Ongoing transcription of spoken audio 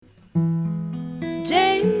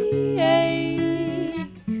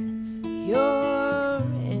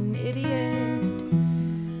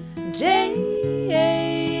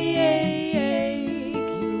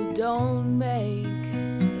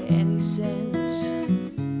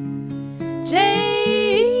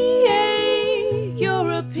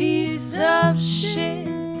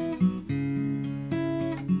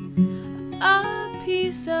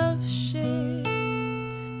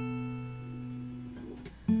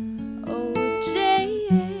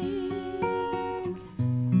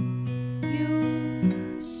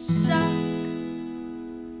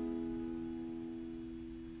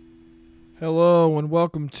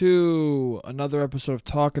to another episode of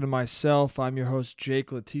Talking to Myself. I'm your host,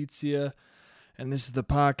 Jake Letizia, and this is the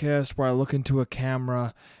podcast where I look into a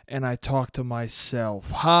camera and I talk to myself.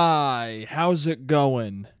 Hi, how's it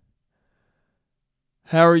going?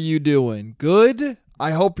 How are you doing? Good?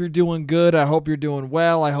 I hope you're doing good. I hope you're doing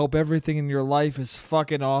well. I hope everything in your life is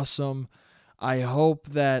fucking awesome. I hope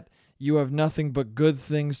that you have nothing but good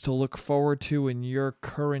things to look forward to in your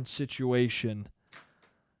current situation.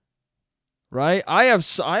 Right? I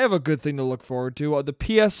have a good thing to look forward to. The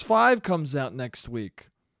PS5 comes out next week.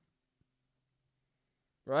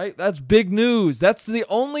 Right? That's big news. That's the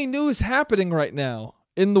only news happening right now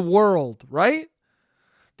in the world, right?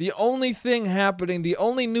 The only thing happening, the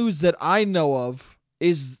only news that I know of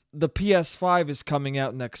is the PS5 is coming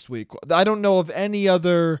out next week. I don't know of any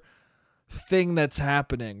other thing that's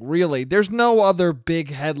happening, really. There's no other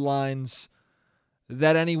big headlines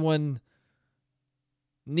that anyone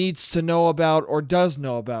needs to know about or does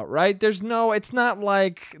know about, right? It's not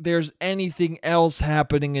like there's anything else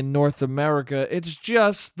happening in North America. It's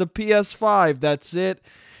just the PS5. That's it.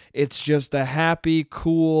 It's just a happy,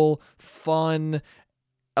 cool, fun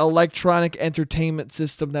electronic entertainment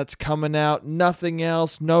system that's coming out. Nothing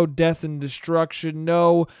else. No death and destruction.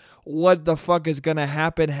 No what the fuck is gonna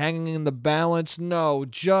happen hanging in the balance. No,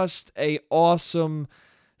 just a awesome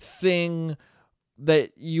thing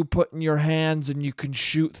that you put in your hands and you can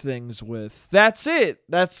shoot things with. That's it.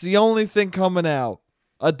 That's the only thing coming out.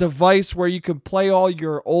 A device where you can play all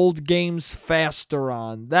your old games faster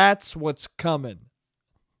on. That's what's coming.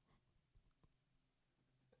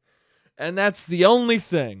 And that's the only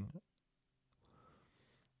thing.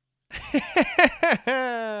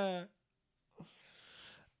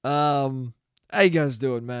 How you guys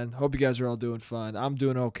doing, man? Hope you guys are all doing fine. I'm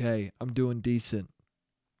doing okay. I'm doing decent.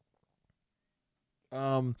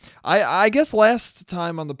 I guess last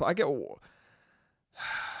time on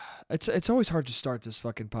it's always hard to start this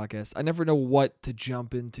fucking podcast. I never know what to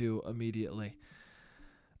jump into immediately.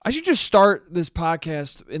 I should just start this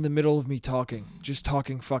podcast in the middle of me talking, just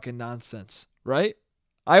talking fucking nonsense, right?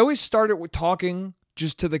 I always start it with talking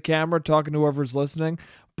just to the camera, talking to whoever's listening,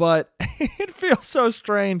 but it feels so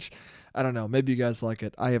strange. I don't know. Maybe you guys like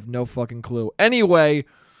it. I have no fucking clue. Anyway,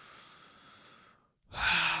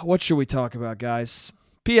 what should we talk about, guys?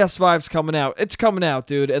 PS5's coming out. It's coming out,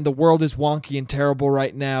 dude, and the world is wonky and terrible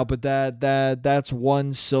right now, but that's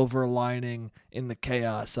one silver lining in the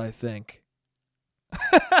chaos, I think.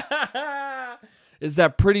 Is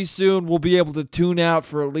that pretty soon we'll be able to tune out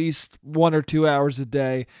for at least 1 or 2 hours a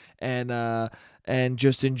day and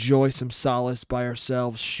just enjoy some solace by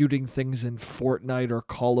ourselves shooting things in Fortnite or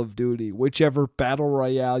Call of Duty. Whichever battle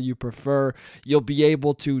royale you prefer, you'll be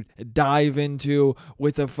able to dive into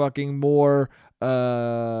with a fucking more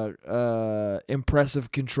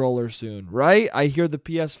impressive controller soon, right? I hear the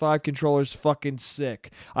PS5 controller's fucking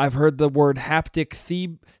sick. I've heard the word haptic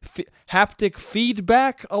feedback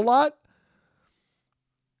a lot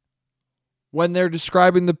when they're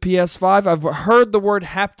describing the PS5. I've heard the word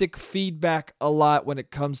haptic feedback a lot when it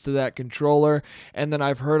comes to that controller. And then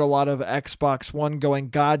I've heard a lot of Xbox One going,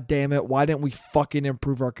 God damn it, why didn't we fucking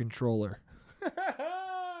improve our controller?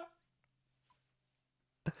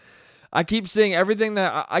 I keep saying everything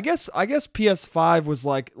that I guess PS5 was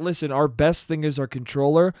like, listen, our best thing is our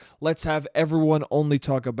controller. Let's have everyone only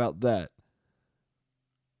talk about that.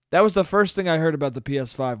 That was the first thing I heard about the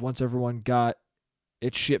PS5 once everyone got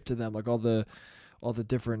it shipped to them, like all the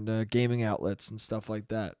different gaming outlets and stuff like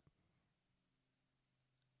that.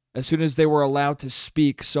 As soon as they were allowed to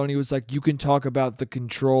speak, Sony was like, you can talk about the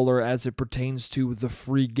controller as it pertains to the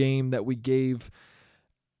free game that we gave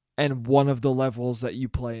and one of the levels that you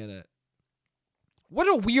play in it. What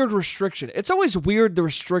a weird restriction. It's always weird the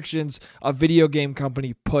restrictions a video game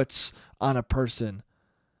company puts on a person.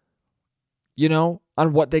 You know,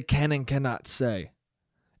 on what they can and cannot say.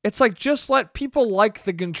 It's like, just let people like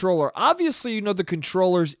the controller. Obviously, you know the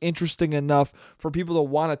controller's interesting enough for people to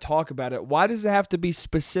want to talk about it. Why does it have to be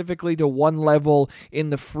specifically to one level in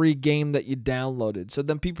the free game that you downloaded? So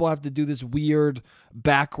then people have to do this weird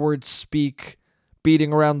backwards speak,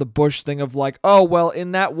 beating around the bush thing of like, oh, well,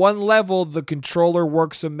 in that one level, the controller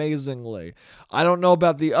works amazingly. I don't know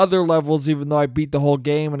about the other levels, even though I beat the whole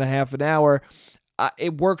game in a half an hour.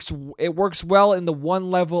 It works well in the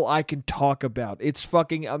one level I can talk about. It's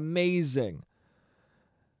fucking amazing.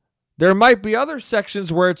 There might be other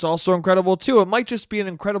sections where it's also incredible too. It might just be an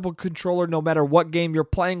incredible controller no matter what game you're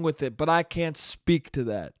playing with it, but I can't speak to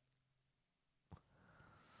that.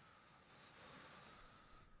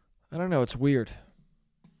 I don't know, it's weird.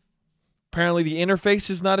 Apparently the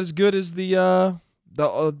interface is not as good as the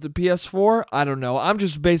The PS4? I don't know. I'm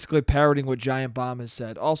just basically parroting what Giant Bomb has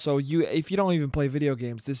said. Also, if you don't even play video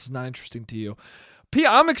games, this is not interesting to you.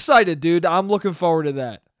 I'm excited, dude. I'm looking forward to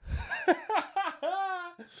that.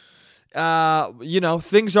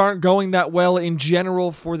 Things aren't going that well in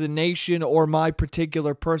general for the nation or my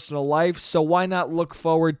particular personal life, so why not look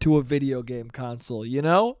forward to a video game console, you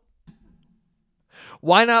know?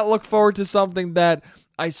 Why not look forward to something that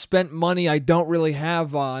I spent money I don't really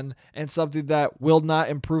have on and something that will not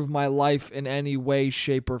improve my life in any way,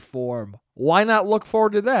 shape, or form? Why not look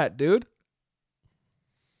forward to that, dude?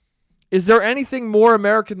 Is there anything more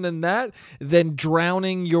American than that? Than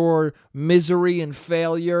drowning your misery and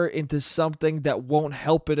failure into something that won't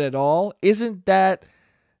help it at all? Isn't that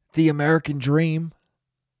the American dream?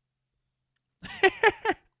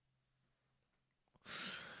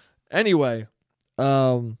 Anyway,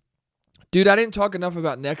 dude, I didn't talk enough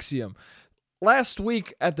about NXIVM. Last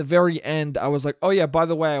week at the very end, I was like, oh yeah, by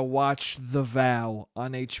the way, I watched The Vow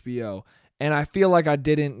on HBO, and I feel like I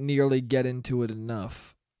didn't nearly get into it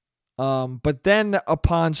enough. But then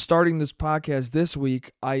upon starting this podcast this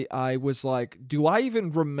week, I was like, do I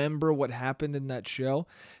even remember what happened in that show?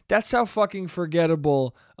 That's how fucking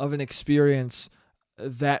forgettable of an experience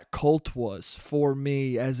that cult was for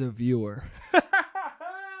me as a viewer.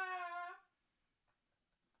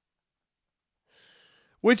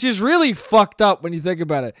 Which is really fucked up when you think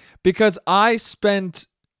about it. Because I spent,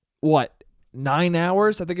 9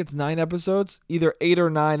 hours? I think it's 9 episodes. Either 8 or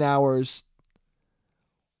 9 hours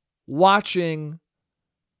watching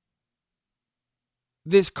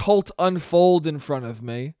this cult unfold in front of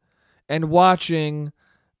me. And watching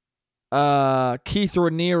Keith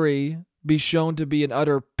Raniere be shown to be an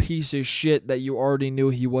utter piece of shit that you already knew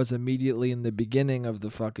he was immediately in the beginning of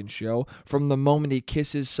the fucking show. From the moment he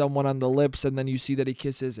kisses someone on the lips and then you see that he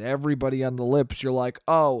kisses everybody on the lips, you're like,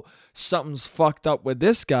 oh, something's fucked up with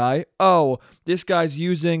this guy. Oh, this guy's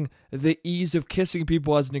using the ease of kissing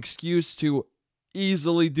people as an excuse to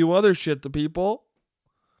easily do other shit to people.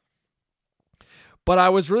 But I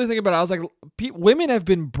was really thinking about it. I was like, women have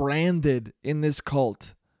been branded in this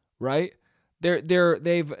cult, right?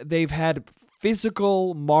 They've had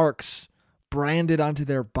physical marks branded onto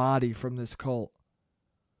their body from this cult.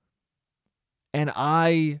 And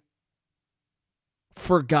I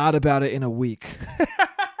forgot about it in a week.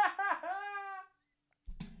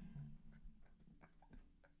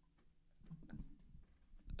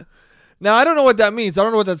 Now, I don't know what that means. I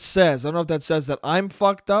don't know what that says. I don't know if that says that I'm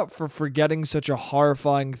fucked up for forgetting such a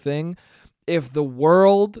horrifying thing. If the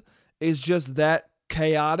world is just that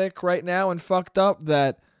chaotic right now and fucked up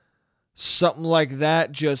that something like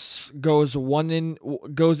that just goes in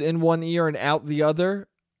one ear and out the other.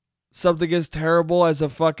 Something as terrible as a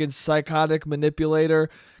fucking psychotic manipulator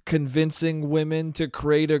convincing women to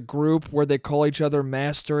create a group where they call each other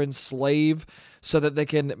master and slave so that they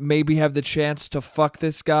can maybe have the chance to fuck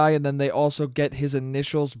this guy and then they also get his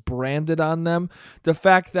initials branded on them. The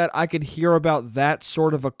fact that I could hear about that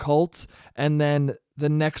sort of a cult and then the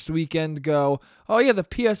next weekend go, oh yeah, the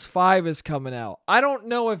PS5 is coming out. I don't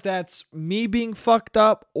know if that's me being fucked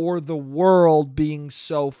up or the world being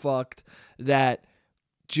so fucked that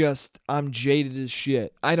just I'm jaded as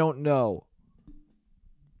shit. I don't know.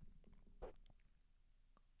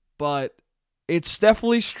 But it's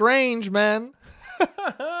definitely strange, man.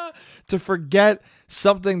 To forget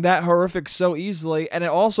something that horrific so easily. And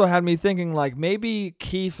it also had me thinking, like, maybe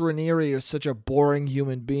Keith Raniere is such a boring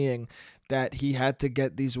human being that he had to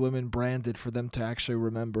get these women branded for them to actually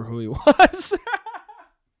remember who he was.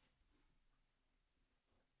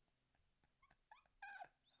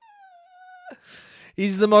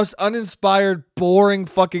 He's the most uninspired, boring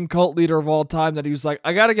fucking cult leader of all time that he was like,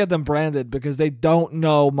 I got to get them branded because they don't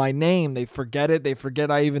know my name. They forget it. They forget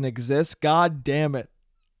I even exist. God damn it.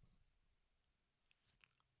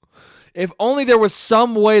 If only there was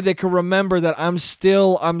some way they could remember that I'm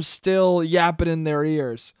still yapping in their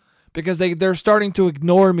ears because they're starting to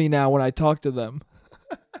ignore me now when I talk to them.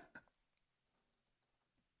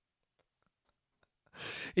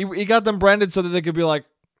 He got them branded so that they could be like,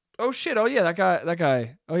 oh shit, oh yeah, that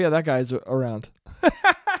guy. Oh yeah, that guy's around.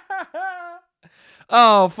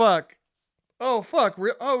 Oh fuck.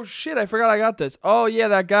 Oh shit, I forgot I got this. Oh yeah,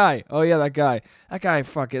 that guy. Oh yeah, that guy. That guy,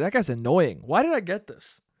 fuck it. That guy's annoying. Why did I get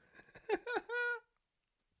this?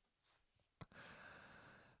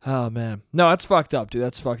 Oh man. No, that's fucked up, dude.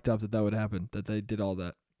 That's fucked up that would happen, that they did all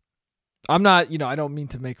that. I'm not, I don't mean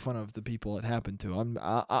to make fun of the people it happened to.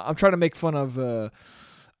 I'm trying to make fun of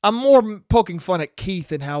I'm more poking fun at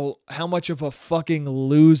Keith and how much of a fucking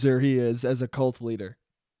loser he is as a cult leader.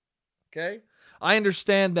 Okay? I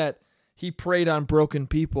understand that He preyed on broken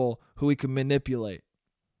people who he could manipulate.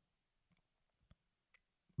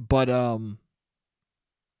 But and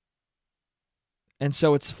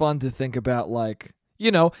so it's fun to think about, like,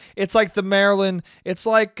 it's like the Marilyn, it's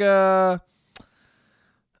like Once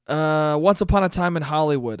Upon a Time in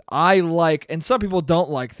Hollywood. I like, and some people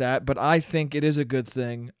don't like that, but I think it is a good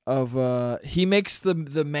thing. He makes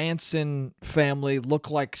the Manson family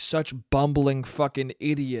look like such bumbling fucking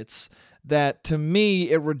idiots that, to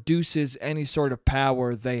me, it reduces any sort of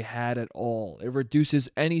power they had at all. It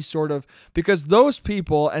reduces any sort of, because those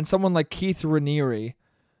people, and someone like Keith Raniere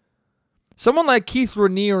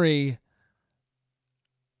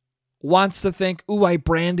wants to think, ooh, I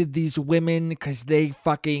branded these women because they're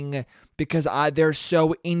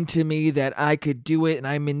so into me that I could do it and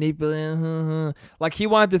I manipulate. Like, he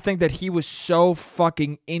wanted to think that he was so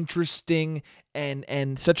fucking interesting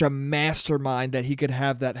and such a mastermind that he could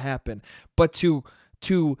have that happen. But to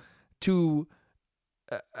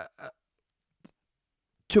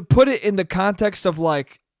put it in the context of,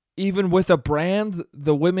 like, even with a brand,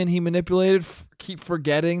 the women he manipulated keep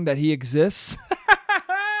forgetting that he exists.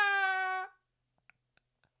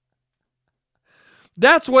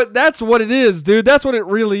 That's what it is, dude. That's what it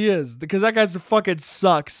really is. Because that guy's fucking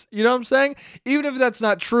sucks. You know what I'm saying? Even if that's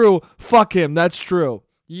not true, fuck him. That's true.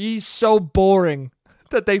 He's so boring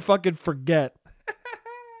that they fucking forget.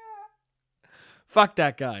 Fuck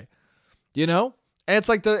that guy. You know? And it's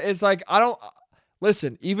like I don't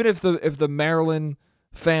listen, even if the Marilyn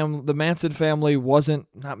the Manson family wasn't,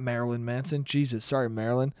 not Marilyn Manson. Jesus, sorry,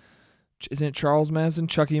 Marilyn. Isn't it Charles Manson?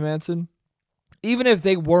 Chucky Manson? Even if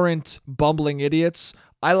they weren't bumbling idiots,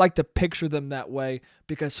 I like to picture them that way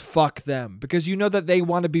because fuck them. Because you know that they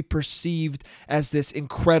want to be perceived as this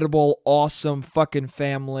incredible, awesome fucking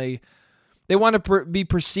family. They want to be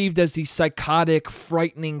perceived as these psychotic,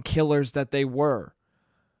 frightening killers that they were.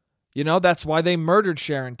 You know, that's why they murdered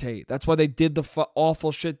Sharon Tate. That's why they did the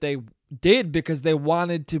awful shit they did, because they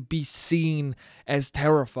wanted to be seen as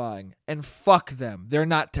terrifying. And fuck them. They're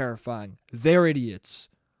not terrifying. They're idiots.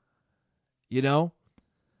 You know?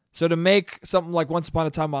 So to make something like Once Upon a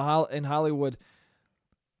Time in Hollywood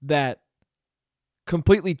that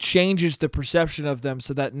completely changes the perception of them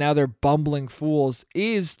so that now they're bumbling fools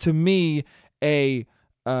is, to me, a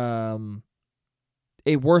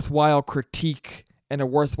worthwhile critique and a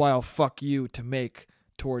worthwhile fuck you to make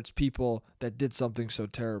towards people that did something so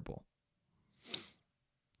terrible.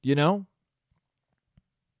 You know?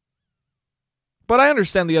 But I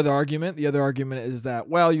understand the other argument. The other argument is that,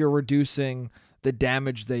 well, you're reducing the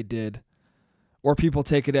damage they did. Or people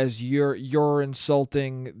take it as you're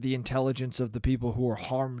insulting the intelligence of the people who are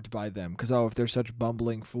harmed by them. Because, if they're such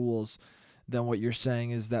bumbling fools, then what you're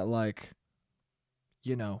saying is that, like,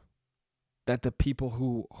 you know, that the people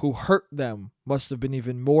who hurt them must have been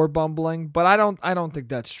even more bumbling. But I don't think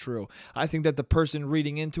that's true. I think that the person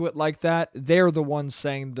reading into it like that, they're the ones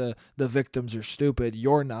saying the victims are stupid.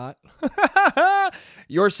 You're not.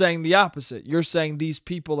 You're saying the opposite. You're saying these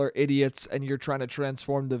people are idiots, and you're trying to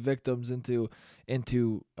transform the victims into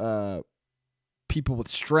people with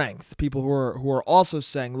strength. People who are also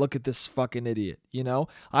saying, look at this fucking idiot. You know?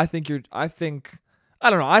 I don't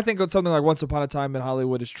know. I think it's something like Once Upon a Time in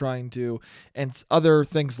Hollywood is trying to, and other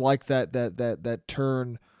things like that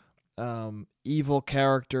turn evil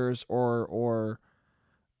characters or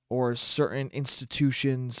certain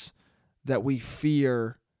institutions that we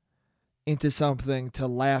fear into something to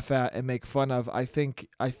laugh at and make fun of. I think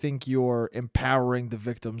you're empowering the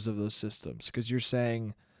victims of those systems, because you're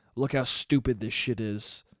saying, look how stupid this shit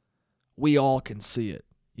is. We all can see it,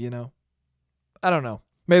 you know? I don't know.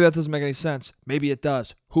 Maybe that doesn't make any sense. Maybe it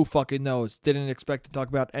does. Who fucking knows? Didn't expect to talk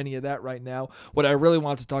about any of that right now. What I really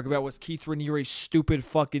wanted to talk about was Keith Raniere's stupid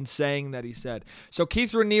fucking saying that he said. So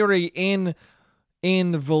Keith Raniere in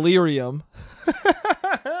Valerium,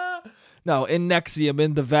 no, in NXIVM,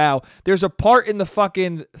 in The Vow, there's a part in the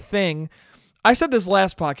fucking thing. I said this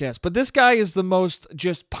last podcast, but this guy is the most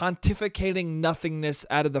just pontificating nothingness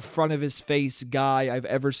out of the front of his face guy I've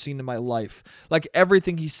ever seen in my life. Like,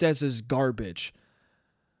 everything he says is garbage.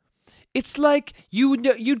 It's like you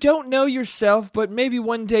don't know yourself, but maybe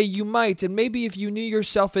one day you might. And maybe if you knew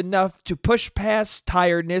yourself enough to push past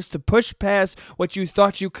tiredness, to push past what you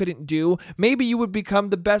thought you couldn't do, maybe you would become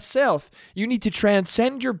the best self. You need to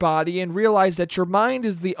transcend your body and realize that your mind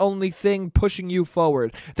is the only thing pushing you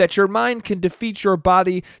forward. That your mind can defeat your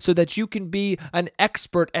body so that you can be an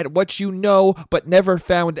expert at what you know but never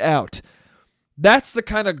found out. That's the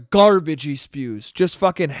kind of garbage he spews. Just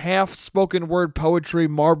fucking half-spoken word poetry,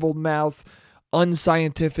 marbled mouth,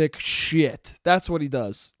 unscientific shit. That's what he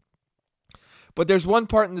does. But there's one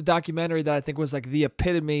part in the documentary that I think was like the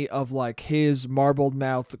epitome of like his marbled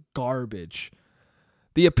mouth garbage.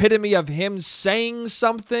 The epitome of him saying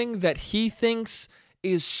something that he thinks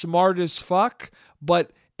is smart as fuck,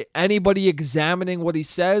 but anybody examining what he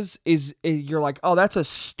says you're like, oh, that's a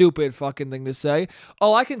stupid fucking thing to say.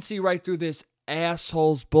 Oh, I can see right through this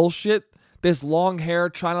asshole's bullshit. This long hair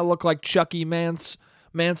trying to look like Chucky Manson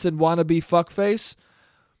wannabe fuckface.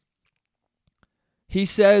 He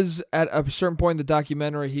says at a certain point in the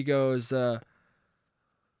documentary, he goes, we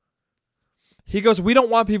don't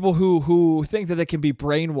want people who think that they can be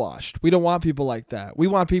brainwashed. We don't want people like that. We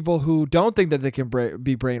want people who don't think that they can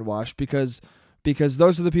be brainwashed because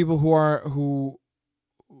those are the people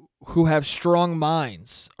who have strong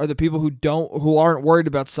minds, are the people who aren't worried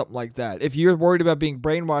about something like that. If you're worried about being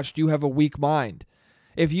brainwashed, you have a weak mind.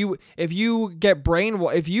 If you get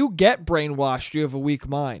brainwashed, you have a weak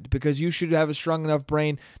mind because you should have a strong enough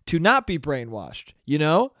brain to not be brainwashed, you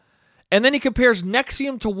know? And then he compares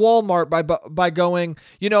Nexium to Walmart by going,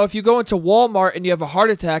 you know, if you go into Walmart and you have a heart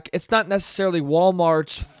attack, it's not necessarily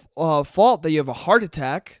Walmart's fault that you have a heart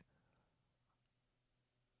attack.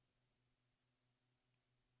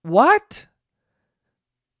 What?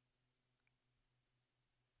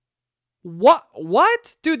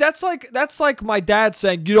 What? Dude, that's like my dad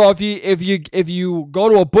saying, you know, if you go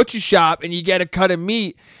to a butcher shop and you get a cut of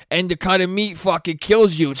meat and the cut of meat fucking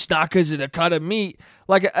kills you, it's not because of the cut of meat.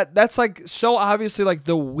 Like that's like so obviously like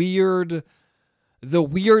the weird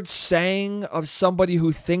saying of somebody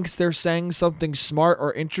who thinks they're saying something smart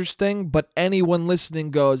or interesting, but anyone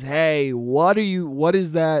listening goes, "Hey, what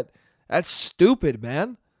is that? That's stupid,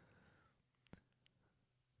 man."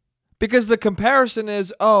 Because the comparison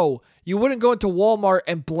is, oh, you wouldn't go into Walmart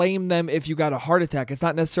and blame them if you got a heart attack. It's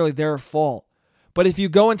not necessarily their fault. But if you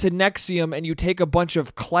go into Nexium and you take a bunch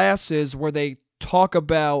of classes where they talk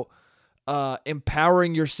about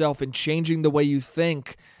empowering yourself and changing the way you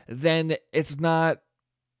think, then it's not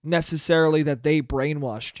necessarily that they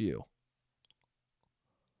brainwashed you.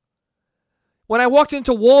 When I walked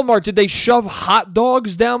into Walmart, did they shove hot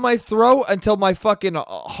dogs down my throat until my fucking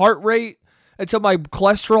heart rate, until my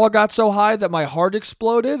cholesterol got so high that my heart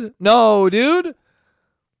exploded? No, dude.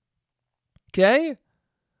 Okay?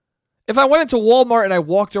 If I went into Walmart and I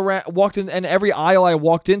walked in, and every aisle I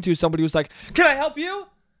walked into, somebody was like, "Can I help you?"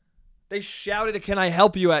 They shouted, "Can I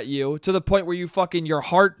help you?" at you to the point where your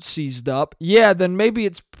heart seized up. Yeah, then maybe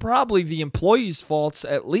it's probably the employee's faults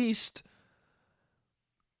at least.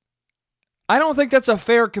 I don't think that's a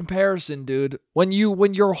fair comparison, dude. When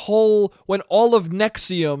all of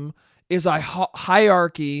Nexium is a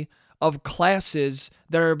hierarchy of classes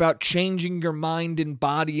that are about changing your mind and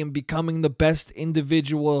body and becoming the best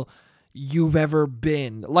individual you've ever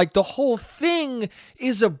been. Like, the whole thing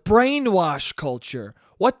is a brainwash culture.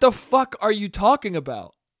 What the fuck are you talking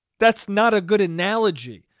about? That's not a good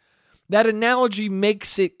analogy. That analogy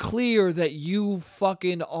makes it clear that you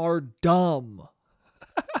fucking are dumb.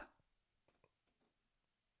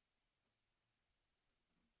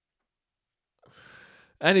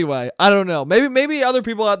 Anyway, I don't know. Maybe other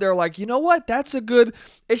people out there are like, you know what? That's a good...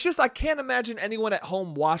 It's just I can't imagine anyone at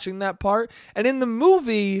home watching that part. And in the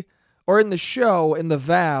movie, or in the show, in The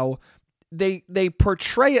Vow, they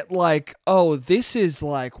portray it like, oh, this is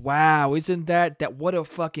like, wow, isn't that what a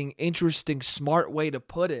fucking interesting, smart way to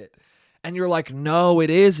put it. And you're like, no,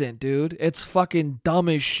 it isn't, dude. It's fucking dumb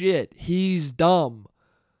as shit. He's dumb.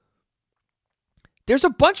 There's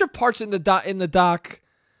a bunch of parts in the doc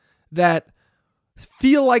that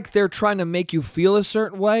feel like they're trying to make you feel a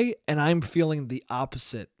certain way, and I'm feeling the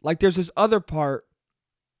opposite. Like, there's this other part.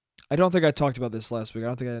 I don't think I talked about this last week. I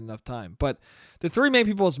don't think I had enough time. But the three main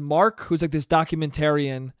people is Mark, who's like this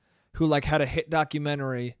documentarian who like had a hit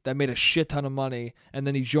documentary that made a shit ton of money, and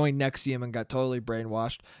then he joined Nexium and got totally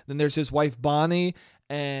brainwashed. Then there's his wife Bonnie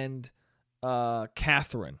and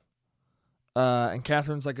Catherine. And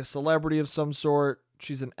Catherine's like a celebrity of some sort.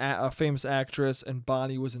 She's a famous actress, and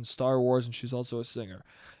Bonnie was in Star Wars, and she's also a singer.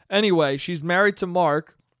 Anyway, she's married to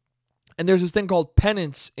Mark, and there's this thing called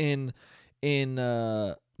penance in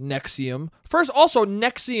Nexium. First, also,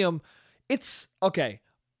 Nexium, it's... Okay,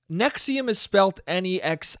 Nexium is spelled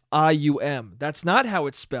Nexium. That's not how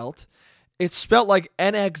it's spelled. It's spelled like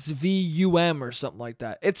NXVUM or something like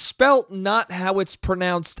that. It's spelled not how it's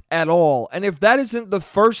pronounced at all. And if that isn't the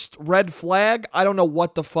first red flag, I don't know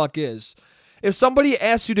what the fuck is. If somebody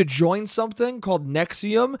asks you to join something called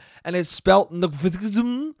Nexium and it's spelled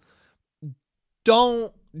Nxvdm,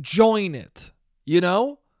 don't join it. You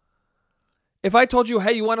know? If I told you,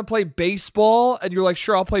 hey, you want to play baseball? And you're like,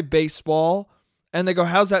 sure, I'll play baseball. And they go,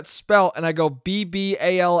 how's that spelled? And I go, BBALSDH.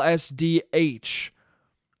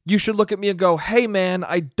 you should look at me and go, hey man,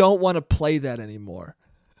 I don't want to play that anymore.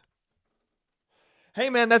 Hey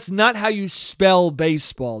man, that's not how you spell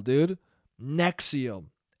baseball, dude. Nexium.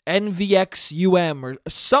 NVXUM or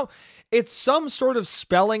some. It's some sort of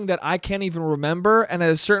spelling that I can't even remember. And at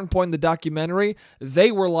a certain point in the documentary,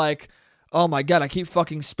 they were like, oh my God, I keep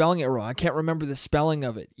fucking spelling it wrong. I can't remember the spelling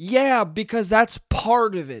of it. Yeah, because that's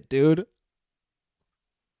part of it, dude.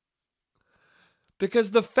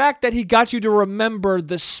 Because the fact that he got you to remember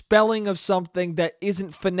the spelling of something that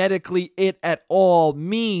isn't phonetically it at all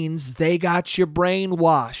means they got you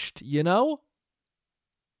brainwashed, you know?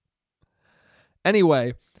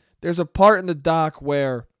 Anyway, there's a part in the doc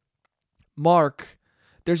where Mark,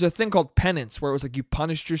 there's a thing called penance where it was like you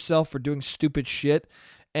punished yourself for doing stupid shit.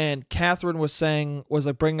 And Catherine was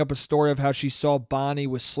like bringing up a story of how she saw Bonnie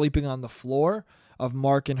was sleeping on the floor of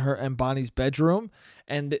Mark and Bonnie's bedroom.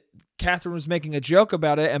 And Catherine was making a joke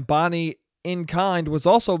about it. And Bonnie, in kind, was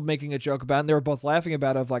also making a joke about it. And they were both laughing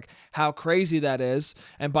about it of like how crazy that is.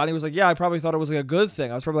 And Bonnie was like, yeah, I probably thought it was like a good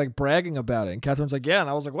thing. I was probably like bragging about it. And Catherine's like, yeah. And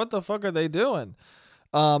I was like, what the fuck are they doing?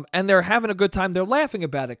 And they're having a good time. They're laughing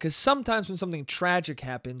about it. Because sometimes when something tragic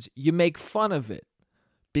happens, you make fun of it.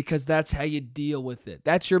 Because that's how you deal with it.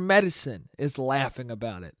 That's your medicine, is laughing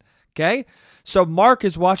about it. Okay? So Mark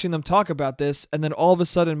is watching them talk about this, and then all of a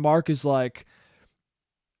sudden Mark is like,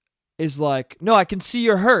 no, I can see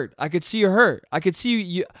you're hurt. I could see you're hurt. I could see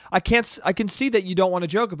you I can see that you don't want to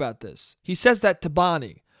joke about this. He says that to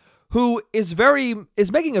Bonnie, who is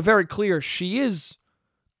making it very clear she is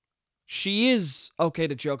okay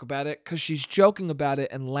to joke about it because she's joking about it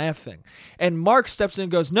and laughing. And Mark steps in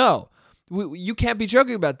and goes, no, you can't be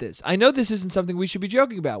joking about this. I know this isn't something we should be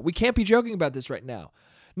joking about. We can't be joking about this right now.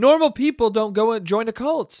 Normal people don't go and join a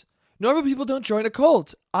cult. Normal people don't join a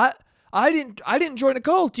cult. I didn't join a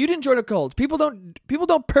cult. You didn't join a cult. People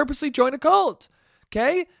don't purposely join a cult.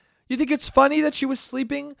 Okay? You think it's funny that she was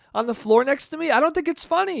sleeping on the floor next to me? I don't think it's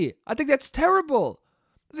funny. I think that's terrible.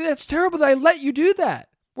 I think that's terrible that I let you do that.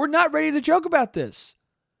 We're not ready to joke about this.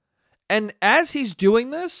 And as he's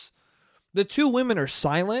doing this, the two women are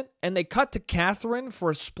silent, and they cut to Catherine for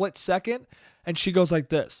a split second, and she goes like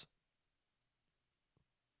this.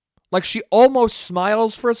 Like she almost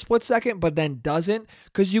smiles for a split second, but then doesn't,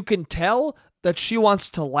 because you can tell that she wants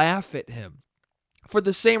to laugh at him. For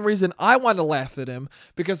the same reason I want to laugh at him,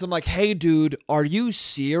 because I'm like, hey, dude, are you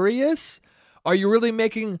serious? Are you really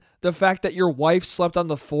making the fact that your wife slept on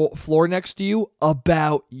the floor next to you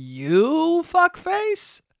about you,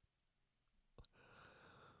 fuckface?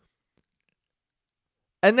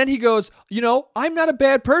 And then he goes, I'm not a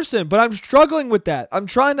bad person, but I'm struggling with that.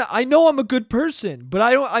 I know I'm a good person, but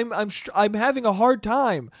I'm having a hard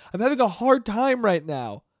time. I'm having a hard time right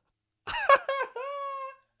now.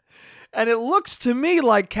 And it looks to me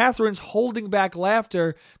like Catherine's holding back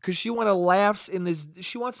laughter because she wants to laugh in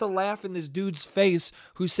this dude's face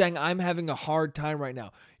who's saying, I'm having a hard time right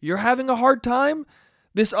now. You're having a hard time?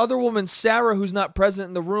 This other woman, Sarah, who's not present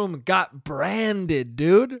in the room, got branded,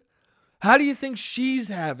 dude. How do you think she's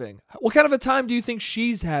having? What kind of a time do you think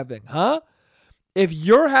she's having, huh? If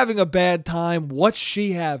you're having a bad time, what's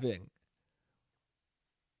she having?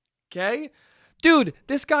 Okay? Dude,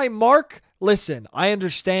 this guy, Mark, listen, I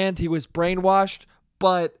understand he was brainwashed,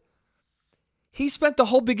 but he spent the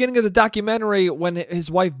whole beginning of the documentary when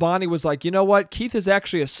his wife Bonnie was like, you know what? Keith is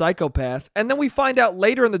actually a psychopath. And then we find out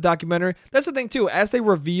later in the documentary, that's the thing too, as they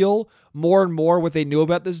reveal more and more what they knew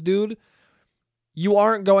about this dude, you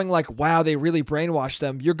aren't going like, wow, they really brainwashed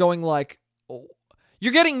them. You're going like, oh.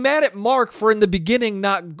 You're getting mad at Mark for in the beginning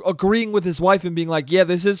not agreeing with his wife and being like, yeah,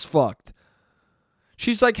 this is fucked.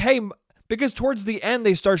 She's like, hey, because towards the end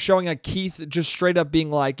they start showing like Keith just straight up being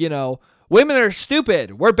like, women are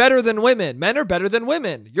stupid. We're better than women. Men are better than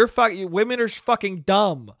women. Women are fucking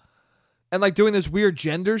dumb. And like doing this weird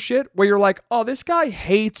gender shit where you're like, oh, this guy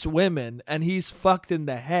hates women and he's fucked in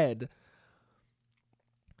the head.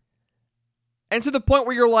 And to the point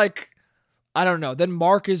where you're like, I don't know. Then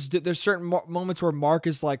there's certain moments where Mark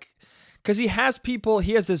is like, because he has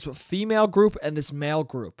this female group and this male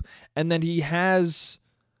group. And then he's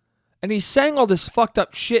saying all this fucked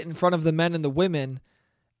up shit in front of the men and the women.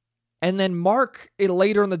 And then Mark,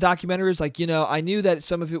 later in the documentary, is like, I knew that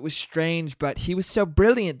some of it was strange, but he was so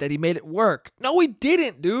brilliant that he made it work. No, he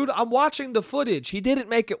didn't, dude. I'm watching the footage. He didn't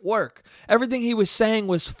make it work. Everything he was saying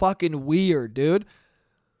was fucking weird, dude.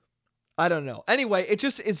 I don't know. Anyway,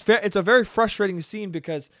 it's a very frustrating scene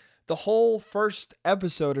because the whole first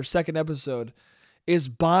episode or second episode is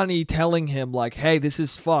Bonnie telling him like, hey, this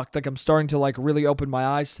is fucked. Like I'm starting to like really open my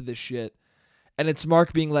eyes to this shit. And it's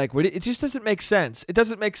Mark being like, "It just doesn't make sense. It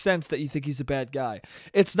doesn't make sense that you think he's a bad guy."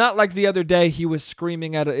 It's not like the other day he was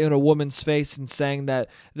screaming in a woman's face and saying that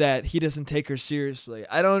he doesn't take her seriously.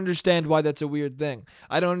 I don't understand why that's a weird thing.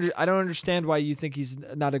 I don't understand why you think he's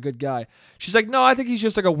not a good guy. She's like, "No, I think he's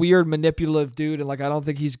just like a weird manipulative dude, and like I don't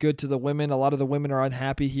think he's good to the women. A lot of the women are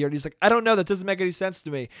unhappy here." And he's like, "I don't know. That doesn't make any sense to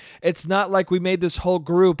me. It's not like we made this whole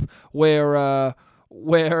group where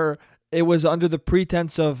it was under the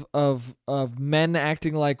pretense of men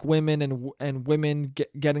acting like women and women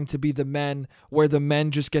getting to be the men, where the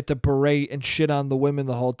men just get to berate and shit on the women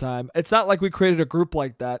the whole time. It's not like we created a group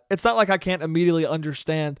like that. It's not like I can't immediately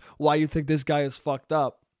understand why you think this guy is fucked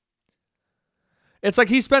up." It's like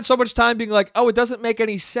he spent so much time being like, "Oh, it doesn't make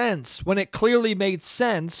any sense," when it clearly made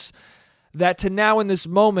sense that to now in this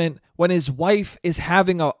moment when his wife is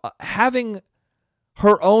having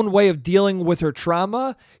her own way of dealing with her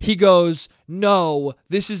trauma, he goes, "No,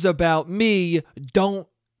 this is about me. Don't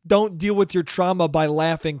deal with your trauma by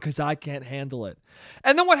laughing because I can't handle it."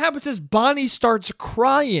 And then what happens is Bonnie starts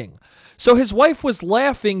crying. So his wife was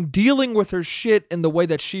laughing, dealing with her shit in the way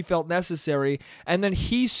that she felt necessary. And then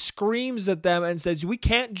he screams at them and says, "We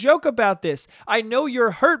can't joke about this. I know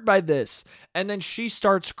you're hurt by this." And then she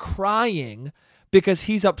starts crying because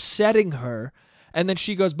he's upsetting her. And then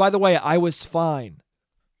she goes, "By the way, I was fine."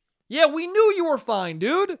 Yeah, we knew you were fine,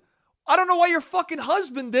 dude. I don't know why your fucking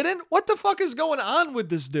husband didn't. What the fuck is going on with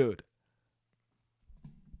this dude?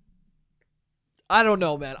 I don't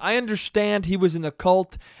know, man. I understand he was in a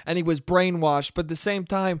cult and he was brainwashed, but at the same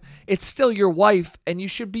time, it's still your wife, and you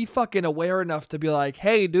should be fucking aware enough to be like,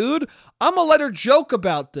 "Hey, dude, I'm gonna let her joke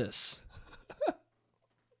about this.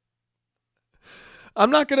 I'm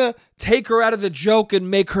not going to take her out of the joke and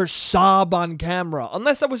make her sob on camera."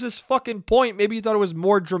 Unless that was his fucking point. Maybe you thought it was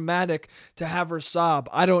more dramatic to have her sob.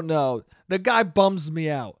 I don't know. The guy bums me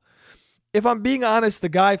out. If I'm being honest, the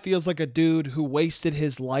guy feels like a dude who wasted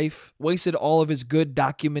his life, wasted all of his good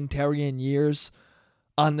documentarian years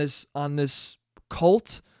on this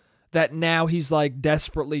cult, that now he's like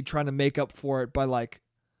desperately trying to make up for it by like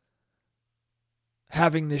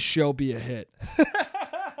having this show be a hit.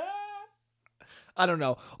 I don't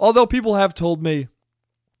know. Although people have told me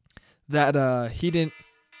that he didn't.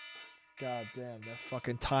 God damn, that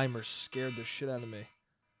fucking timer scared the shit out of me.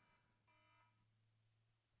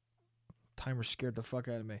 Timer scared the fuck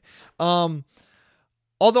out of me.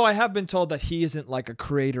 Although I have been told that he isn't like a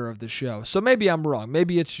creator of the show. So maybe I'm wrong.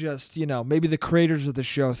 Maybe it's just, maybe the creators of the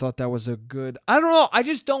show thought that was a good... I don't know. I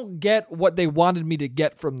just don't get what they wanted me to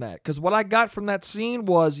get from that. Because what I got from that scene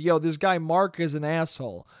was, this guy Mark is an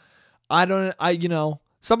asshole.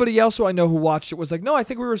 Somebody else who I know who watched it was like, "No, I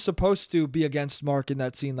think we were supposed to be against Mark in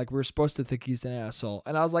that scene. Like, we were supposed to think he's an asshole."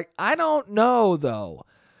 And I was like, I don't know, though.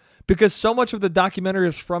 Because so much of the documentary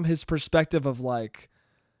is from his perspective of, like,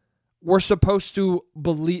 we're supposed to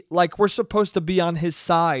believe, like, we're supposed to be on his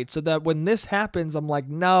side. So that when this happens, I'm like,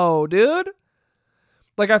 no, dude.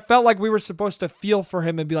 Like, I felt like we were supposed to feel for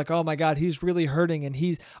him and be like, "Oh, my God, he's really hurting." And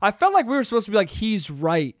I felt like we were supposed to be like, he's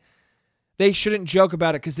right. They shouldn't joke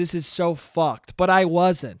about it because this is so fucked. But I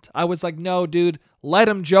wasn't. I was like, no, dude, let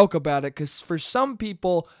them joke about it, because for some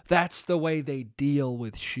people, that's the way they deal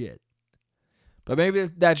with shit. But maybe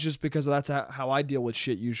that's just because that's how I deal with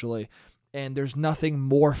shit usually. And there's nothing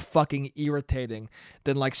more fucking irritating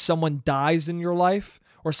than like someone dies in your life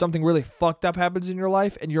or something really fucked up happens in your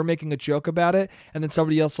life and you're making a joke about it. And then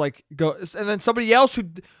somebody else and then somebody else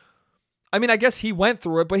I guess he went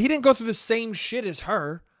through it, but he didn't go through the same shit as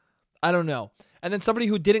her. I don't know. And then somebody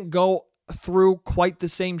who didn't go through quite the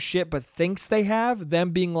same shit but thinks they have, them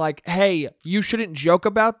being like, "Hey, you shouldn't joke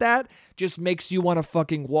about that," just makes you want to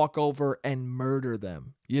fucking walk over and murder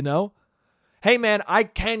them, Hey man, I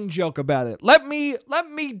can joke about it. Let me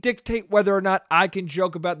dictate whether or not I can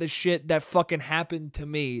joke about the shit that fucking happened to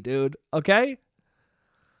me, dude. Okay?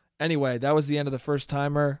 Anyway, that was the end of the first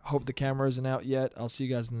timer. Hope the camera isn't out yet. I'll see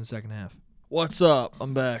you guys in the second half. What's up?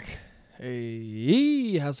 I'm back.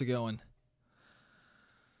 Hey, how's it going?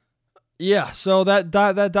 Yeah, so that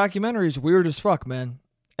documentary is weird as fuck, man.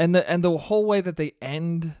 And the whole way that they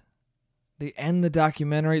end the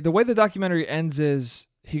documentary. The way the documentary ends is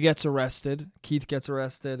he gets arrested. Keith gets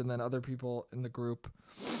arrested, and then other people in the group,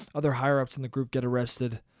 other higher-ups in the group get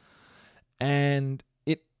arrested. And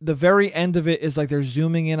the very end of it is like they're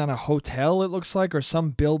zooming in on a hotel, it looks like, or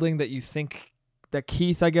some building that you think that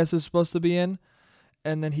Keith, I guess, is supposed to be in.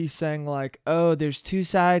 And then he's saying like, "Oh, there's two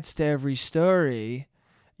sides to every story.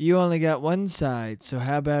 You only got one side, so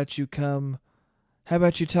how about you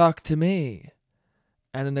talk to me?"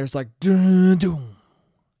 And then there's like, dun, dun,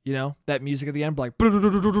 that music at the end, like,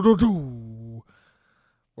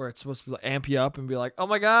 where where it's supposed to be like, amp you up and be like, oh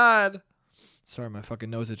my God. Sorry, my fucking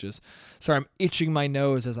nose itches. Sorry, I'm itching my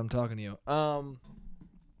nose as I'm talking to you.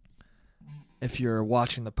 If you're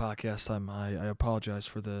watching the podcast, I apologize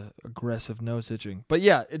for the aggressive nose itching. But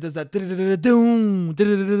yeah, it does that.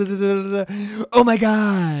 Oh my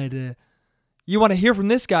God. You want to hear from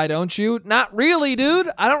this guy, don't you? Not really, dude.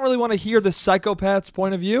 I don't really want to hear the psychopath's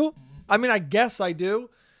point of view. I mean, I guess I do.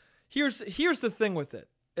 Here's the thing with it.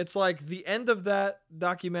 It's like the end of that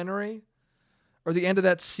documentary or the end of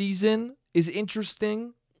that season is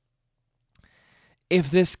interesting if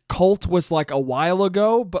this cult was like a while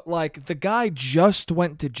ago, but like the guy just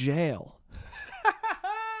went to jail.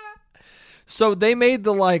 So they made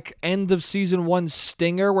the like end of season 1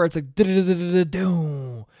 stinger where it's like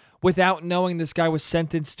without knowing this guy was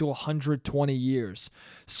sentenced to 120 years.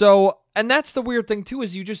 So, and that's the weird thing too,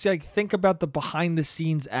 is you just like think about the behind the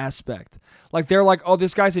scenes aspect. Like they're like, oh,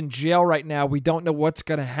 this guy's in jail right now. We don't know what's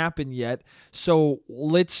going to happen yet. So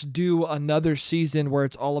let's do another season where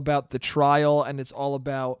it's all about the trial and it's all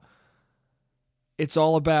about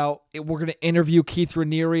we're going to interview Keith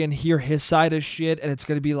Raniere and hear his side of shit. And it's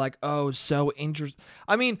going to be like, oh, so interesting.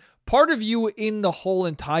 I mean, part of you in the whole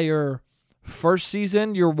entire first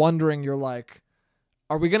season, you're wondering, you're like,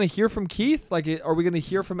 are we going to hear from Keith? Like, are we going to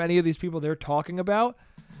hear from any of these people they're talking about?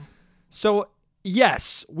 So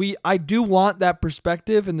yes, I do want that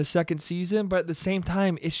perspective in the second season, but at the same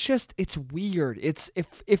time, it's weird. It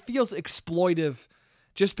feels exploitive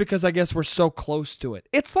just because I guess we're so close to it.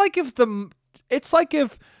 It's like if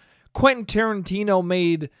Quentin Tarantino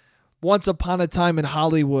made Once Upon a Time in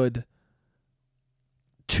Hollywood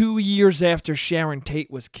 2 years after Sharon Tate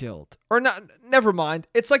was killed. Or not, never mind.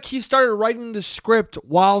 It's like he started writing the script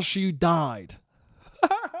while she died.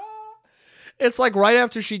 It's like right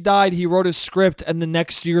after she died, he wrote a script and the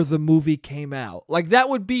next year the movie came out. Like that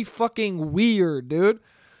would be fucking weird, dude.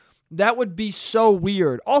 That would be so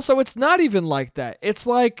weird. Also, it's not even like that. It's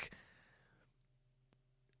like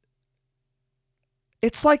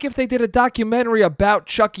if they did a documentary about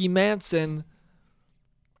Chucky Manson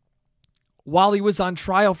while he was on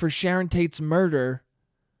trial for Sharon Tate's murder.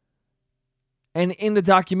 And in the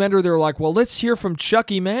documentary, they were like, well, let's hear from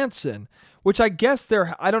Chucky Manson, which I guess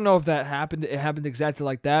I don't know if that happened. It happened exactly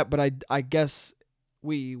like that, but I guess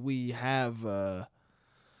we have, there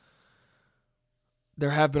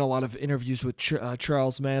have been a lot of interviews with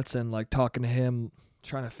Charles Manson, like talking to him,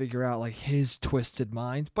 trying to figure out like his twisted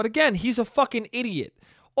mind. But again, he's a fucking idiot.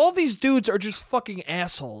 All these dudes are just fucking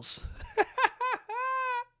assholes.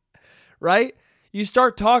 Right? You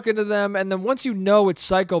start talking to them, and then once you know it's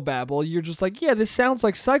psychobabble, you're just like, yeah, this sounds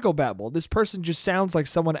like psychobabble. This person just sounds like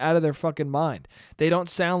someone out of their fucking mind. They don't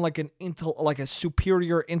sound like a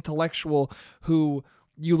superior intellectual who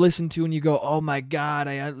you listen to and you go, oh my God,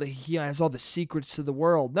 he has all the secrets to the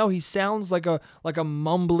world. No, he sounds like a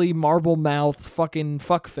mumbly, marble mouth fucking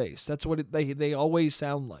fuckface. That's what they always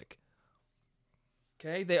sound like.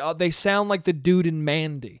 Okay? They sound like the dude in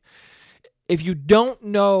Mandy. If you don't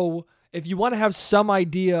know, if you want to have some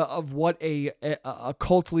idea of what a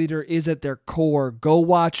cult leader is at their core, go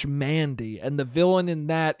watch Mandy. And the villain in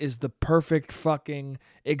that is the perfect fucking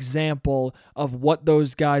example of what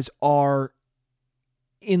those guys are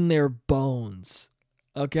in their bones.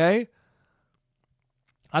 Okay?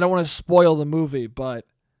 I don't want to spoil the movie, but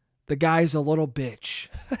the guy's a little bitch.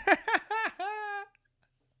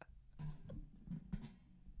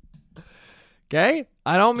 Okay?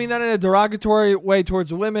 I don't mean that in a derogatory way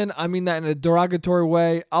towards women. I mean that in a derogatory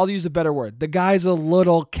way. I'll use a better word. The guy's a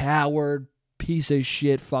little coward, piece of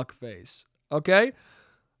shit fuckface. Okay?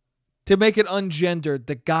 To make it ungendered,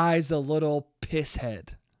 the guy's a little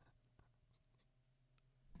pisshead.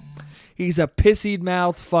 He's a pissied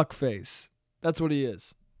mouth fuckface. That's what he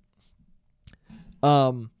is.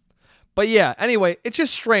 But yeah, anyway, it's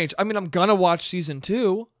just strange. I mean, I'm gonna watch season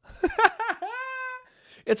 2.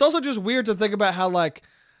 It's also just weird to think about how, like,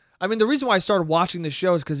 I mean, the reason why I started watching this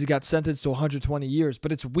show is because he got sentenced to 120 years.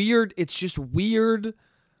 But it's weird. It's just weird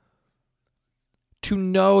to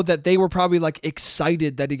know that they were probably, like,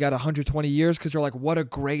 excited that he got 120 years because they're like, what a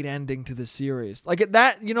great ending to the series. Like,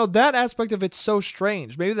 that, you know, that aspect of it's so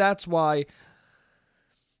strange. Maybe that's why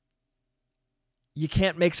you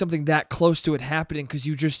can't make something that close to it happening because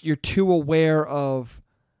you're too aware of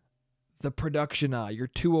the production eye. You're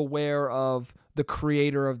too aware of the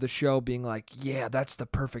creator of the show being like, yeah, that's the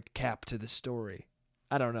perfect cap to the story.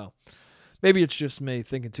 I don't know. Maybe it's just me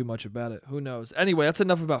thinking too much about it. Who knows? Anyway, that's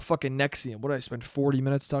enough about fucking NXIVM. What did I spend 40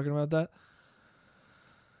 minutes talking about that?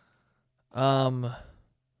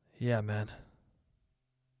 Yeah, man.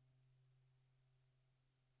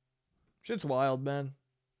 Shit's wild, man.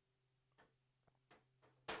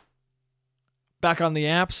 Back on the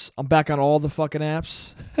apps. I'm back on all the fucking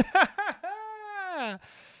apps.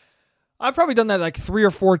 I've probably done that like 3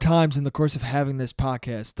 or 4 times in the course of having this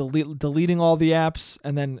podcast. Deleting all the apps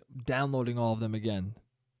and then downloading all of them again.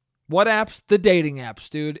 What apps? The dating apps,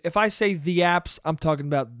 dude. If I say the apps, I'm talking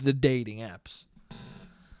about the dating apps.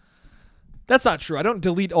 That's not true. I don't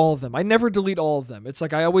delete all of them. I never delete all of them. It's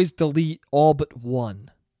like I always delete all but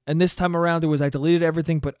one. And this time around, it was I deleted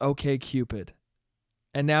everything but OkCupid.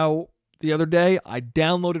 And now, the other day, I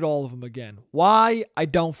downloaded all of them again. Why? I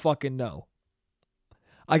don't fucking know.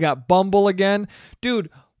 I got Bumble again. Dude,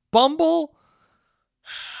 Bumble...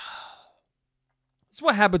 This is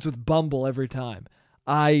what happens with Bumble every time.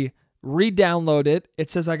 I re-download it.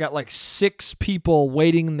 It says I got like 6 people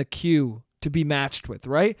waiting in the queue to be matched with,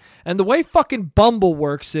 right? And the way fucking Bumble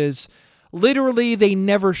works is literally they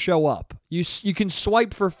never show up. You can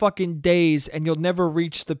swipe for fucking days and you'll never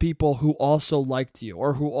reach the people who also liked you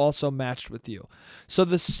or who also matched with you. So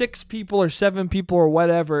the 6 people or 7 people or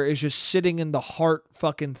whatever is just sitting in the heart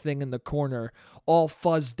fucking thing in the corner, all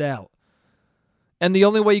fuzzed out. And the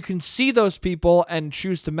only way you can see those people and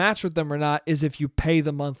choose to match with them or not is if you pay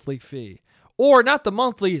the monthly fee. Or not the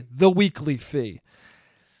monthly, the weekly fee.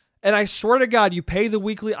 And I swear to God, you pay the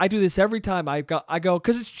weekly. I do this every time. I go,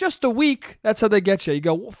 because it's just a week. That's how they get you. You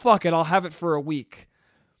go, well, fuck it, I'll have it for a week.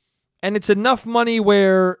 And it's enough money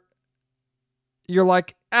where you're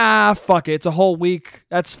like, fuck it. It's a whole week.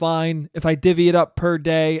 That's fine. If I divvy it up per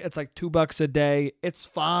day, it's like $2 a day. It's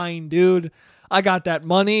fine, dude. I got that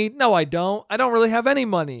money. No, I don't. I don't really have any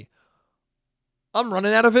money. I'm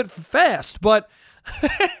running out of it fast, but...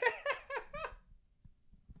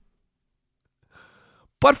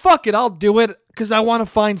 But fuck it, I'll do it because I want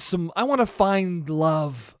to find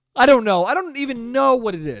love. I don't know. I don't even know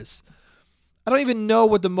what it is. I don't even know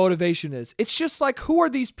what the motivation is. It's just like, who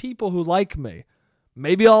are these people who like me?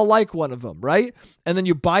 Maybe I'll like one of them, right? And then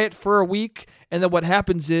you buy it for a week, and then what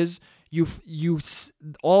happens is you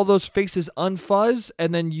all those faces unfuzz,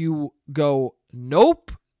 and then you go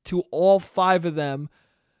nope to all 5 of them.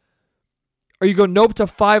 Or you go nope to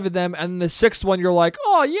 5 of them, and the 6th one you're like,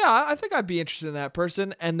 oh yeah, I think I'd be interested in that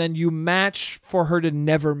person, and then you match for her to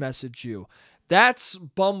never message you. That's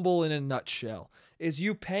Bumble in a nutshell. Is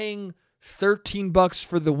you paying $13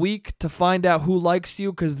 for the week to find out who likes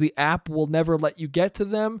you because the app will never let you get to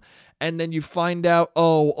them, and then you find out,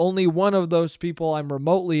 oh, only one of those people I'm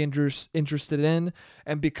remotely interested in,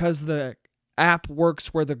 and because the app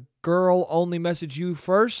works where the girl only messaged you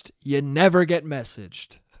first, you never get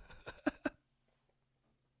messaged.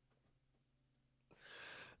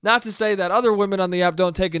 Not to say that other women on the app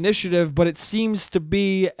don't take initiative, but it seems to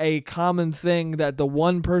be a common thing that the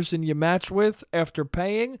one person you match with after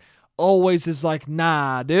paying always is like,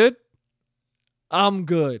 nah, dude, I'm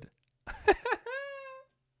good.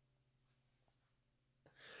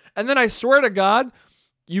 And then I swear to God,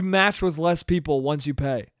 you match with less people once you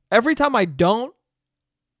pay. Every time I don't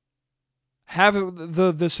have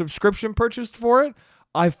the subscription purchased for it,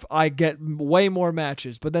 I get way more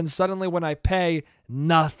matches. But then suddenly when I pay,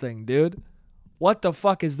 nothing, dude. What the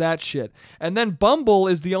fuck is that shit? And then Bumble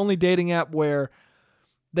is the only dating app where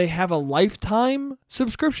they have a lifetime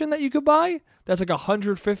subscription that you could buy. That's like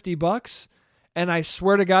 $150. And I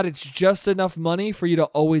swear to God, it's just enough money for you to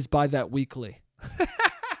always buy that weekly.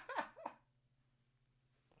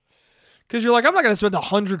 Because you're like, I'm not going to spend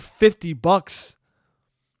 $150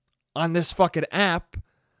 on this fucking app.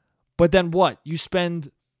 But then what? You spend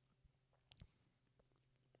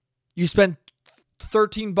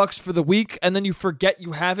 $13 for the week, and then you forget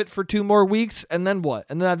you have it for 2 more weeks, and then what?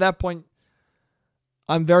 And then at that point,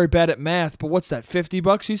 I'm very bad at math, but what's that?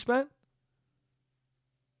 $50 you spent?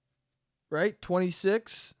 Right?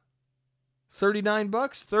 26? $39?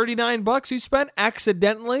 $39 you spent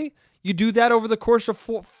accidentally? You do that over the course of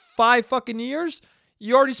 5 fucking years?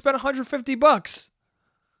 You already spent $150.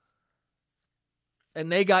 And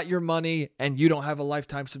they got your money, and you don't have a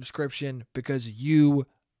lifetime subscription because you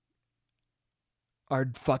are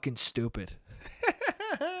fucking stupid.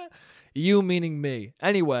 You meaning me.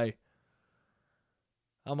 Anyway,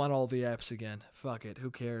 I'm on all the apps again. Fuck it.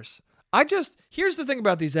 Who cares? Here's the thing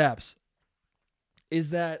about these apps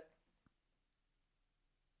is that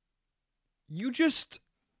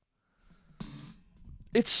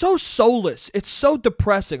it's so soulless. It's so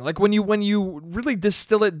depressing. Like when you really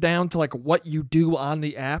distill it down to like what you do on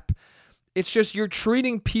the app, it's just you're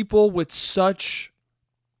treating people with such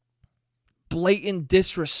blatant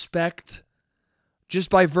disrespect just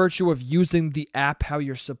by virtue of using the app how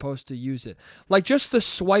you're supposed to use it. Like just the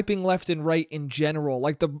swiping left and right in general,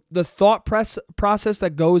 like the thought process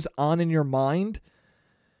that goes on in your mind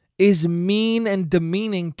is mean and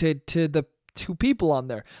demeaning to two people on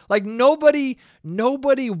there. Like nobody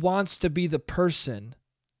wants to be the person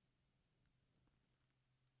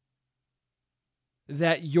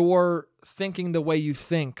that you're thinking the way you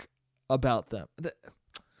think about them.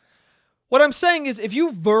 What I'm saying is if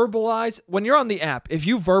you verbalize, when you're on the app, if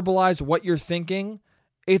you verbalize what you're thinking,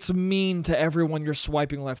 it's mean to everyone you're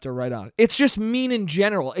swiping left or right on. It's just mean in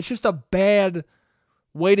general. It's just a bad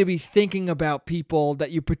way to be thinking about people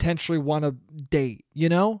that you potentially want to date, you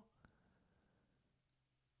know?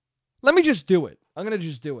 Let me just do it. I'm going to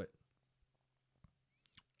just do it.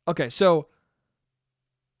 Okay, so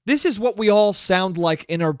this is what we all sound like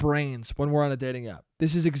in our brains when we're on a dating app.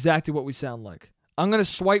 This is exactly what we sound like. I'm going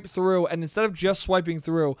to swipe through, and instead of just swiping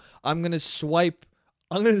through, I'm going to swipe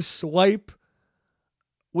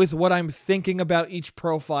with what I'm thinking about each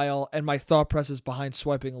profile and my thought process behind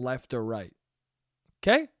swiping left or right.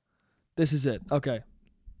 Okay? This is it. Okay.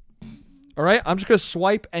 All right? I'm just going to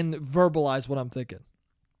swipe and verbalize what I'm thinking.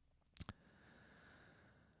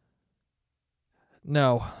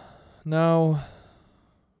 No. Nope.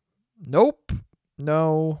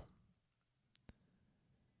 No.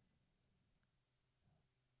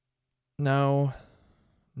 No.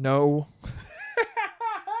 No.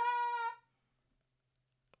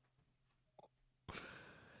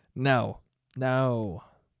 No. No.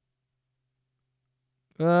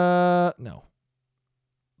 No.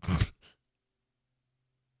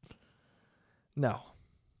 No.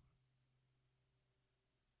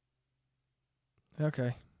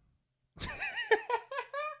 Okay.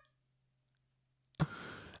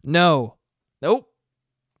 No. Nope.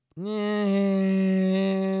 Nah.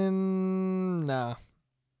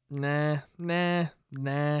 Nah. Nah.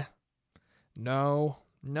 Nah. No.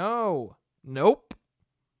 No. Nope.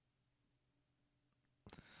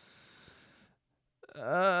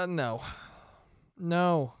 No.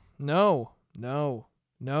 No. No. No.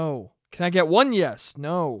 No. Can I get one yes?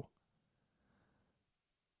 No.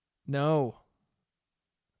 No.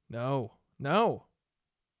 No. No.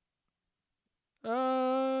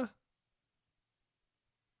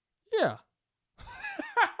 Yeah.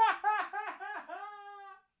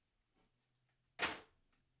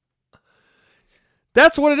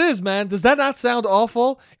 That's what it is, man. Does that not sound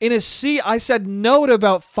awful? In a C, I said no to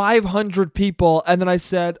about 500 people, and then I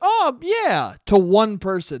said, oh, yeah, to one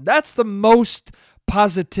person. That's the most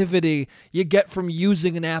positivity you get from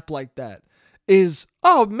using an app like that. Is,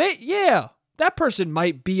 oh, yeah, that person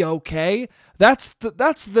might be okay. That's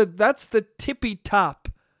the tippy top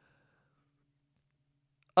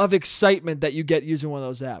of excitement that you get using one of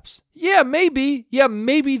those apps. Yeah, maybe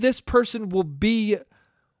this person will be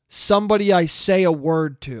somebody I say a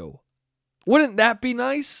word to. Wouldn't that be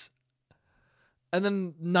nice? And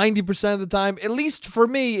then 90% of the time, at least for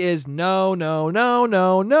me, is no, no, no,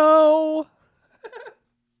 no, no.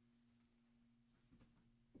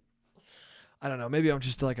 I don't know. Maybe I'm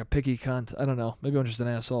just like a picky cunt. I don't know. Maybe I'm just an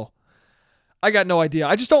asshole. I got no idea.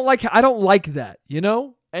 I don't like that, you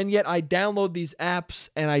know? And yet I download these apps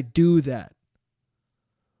and I do that.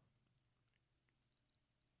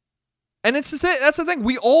 And that's the thing.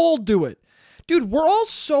 We all do it. Dude, we're all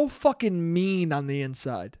so fucking mean on the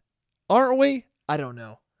inside. Aren't we? I don't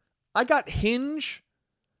know. I got Hinge.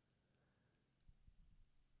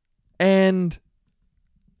 And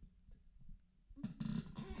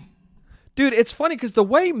dude, it's funny because the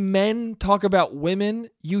way men talk about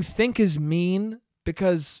women, you think is mean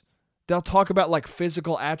because they'll talk about like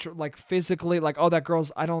physical attribute, like physically, like, oh,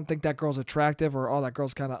 I don't think that girl's attractive, or oh, that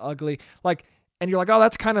girl's kind of ugly. Like, and you're like, oh,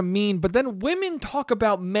 that's kind of mean. But then women talk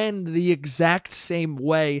about men the exact same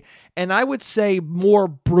way. And I would say more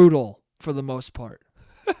brutal for the most part.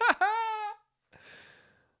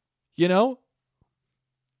 You know?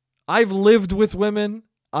 I've lived with women.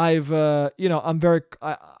 I'm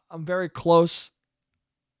very close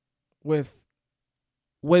with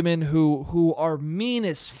women who are mean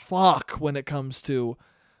as fuck when it comes to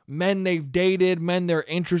men they've dated, men they're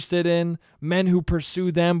interested in, men who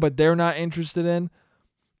pursue them but they're not interested in.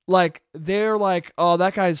 Like, they're like, oh,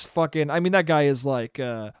 that guy's fucking, I mean, that guy is like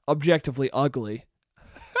objectively ugly.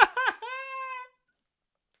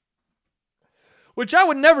 Which I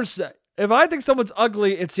would never say. If I think someone's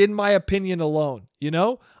ugly, it's in my opinion alone, you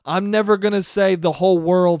know? I'm never going to say the whole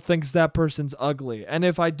world thinks that person's ugly. And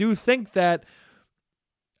if I do think that,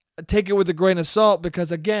 take it with a grain of salt,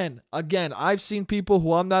 because again, I've seen people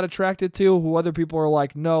who I'm not attracted to, who other people are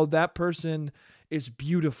like, no, that person is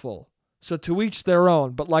beautiful. So to each their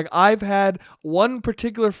own. But like, I've had one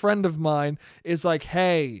particular friend of mine is like,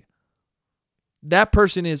 hey, that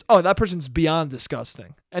person's beyond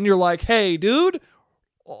disgusting. And you're like, hey, dude,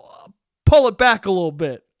 pull it back a little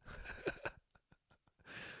bit.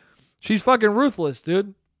 She's fucking ruthless,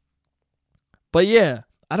 dude. But yeah,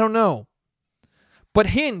 I don't know. But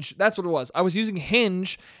Hinge, that's what it was. I was using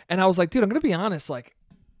Hinge, and I was like, dude, I'm going to be honest. Like,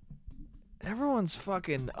 everyone's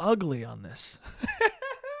fucking ugly on this.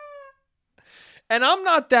 And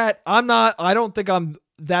I don't think I'm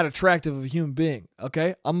that attractive of a human being,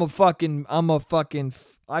 okay? I've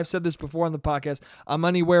said this before on the podcast. I'm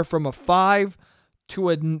anywhere from a 5 to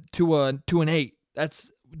an 8.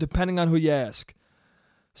 That's depending on who you ask.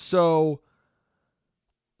 So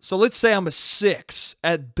let's say I'm a 6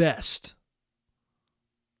 at best.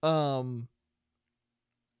 But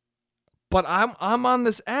I'm on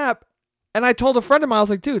this app, and I told a friend of mine, I was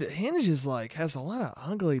like, dude, Hinge is like has a lot of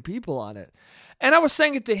ugly people on it. And I was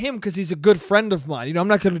saying it to him because he's a good friend of mine. You know, I'm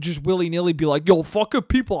not gonna just willy-nilly be like, yo, fucking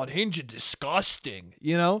people on Hinge are disgusting,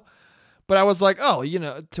 you know? But I was like, oh, you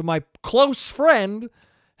know, to my close friend,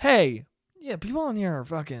 hey, yeah, people on here are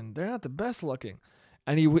fucking, they're not the best looking.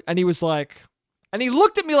 And he was like, and he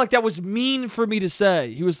looked at me like that was mean for me to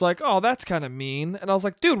say. He was like, oh, that's kind of mean. And I was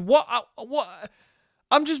like, dude, what?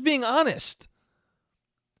 I'm just being honest.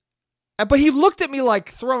 But he looked at me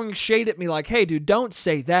like throwing shade at me like, hey, dude, don't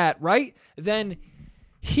say that, right? Then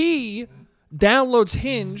he downloads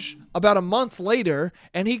Hinge about a month later,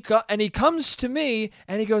 and he comes to me,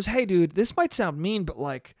 and he goes, hey, dude, this might sound mean, but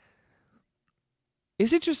like,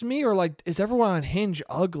 is it just me, or like, is everyone on Hinge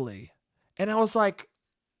ugly? And I was like,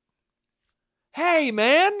 hey,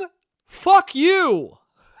 man, fuck you.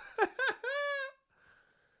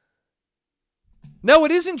 No,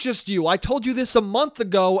 it isn't just you. I told you this a month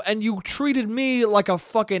ago, and you treated me like a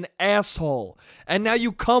fucking asshole. And now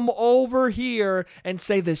you come over here and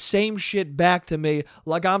say the same shit back to me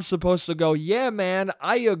like I'm supposed to go, yeah, man,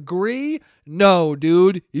 I agree. No,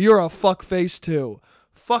 dude, you're a fuckface too.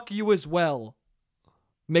 Fuck you as well.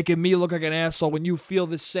 Making me look like an asshole when you feel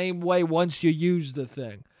the same way once you use the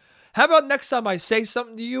thing. How about next time I say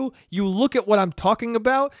something to you, you look at what I'm talking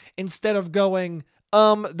about instead of going,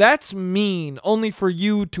 that's mean, only for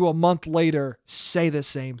you to a month later say the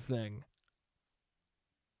same thing.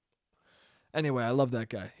 Anyway, I love that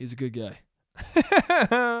guy. He's a good guy.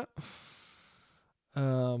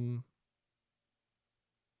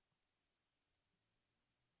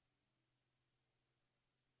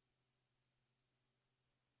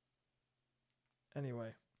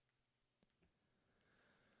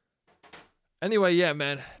 Anyway, yeah,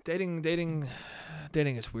 man. Dating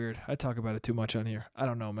is weird. I talk about it too much on here. I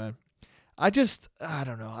don't know, man. I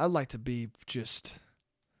don't know. I like to be just,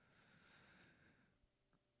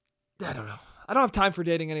 I don't know. I don't have time for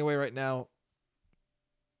dating anyway right now.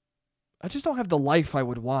 I just don't have the life I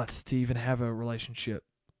would want to even have a relationship.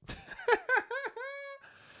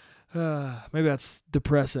 Maybe that's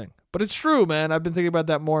depressing, but it's true, man. I've been thinking about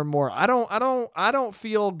that more and more. I don't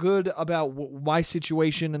feel good about my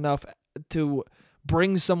situation enough to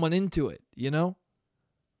bring someone into it, you know?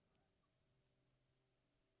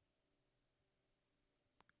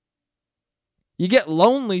 You get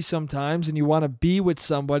lonely sometimes and you want to be with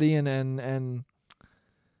somebody and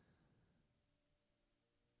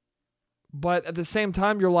but at the same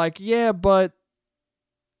time you're like, yeah, but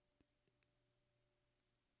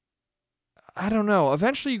I don't know.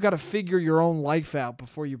 Eventually you got to figure your own life out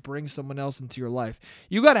before you bring someone else into your life.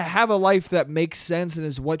 You got to have a life that makes sense and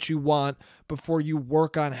is what you want before you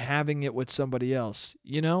work on having it with somebody else,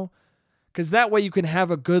 you know? Cuz that way you can have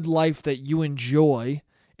a good life that you enjoy.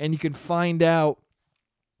 And you can find out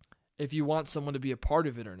if you want someone to be a part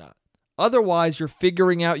of it or not. Otherwise, you're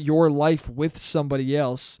figuring out your life with somebody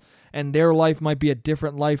else, and their life might be a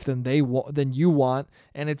different life than you want,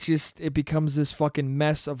 and it becomes this fucking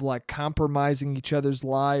mess of like compromising each other's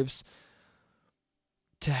lives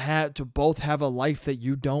to both have a life that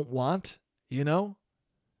you don't want, you know?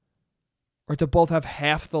 Or to both have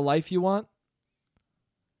half the life you want.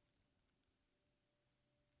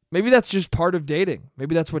 Maybe that's just part of dating.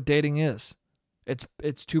 Maybe that's what dating is.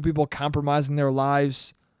 It's two people compromising their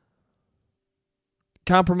lives,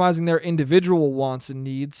 compromising their individual wants and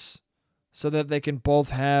needs so that they can both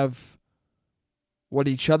have what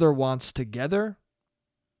each other wants together.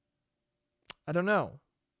 I don't know.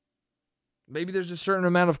 Maybe there's a certain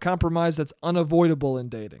amount of compromise that's unavoidable in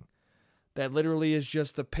dating. That literally is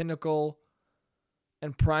just the pinnacle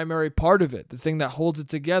and primary part of it. The thing that holds it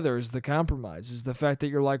together is the compromise, is the fact that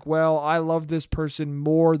you're like, well, I love this person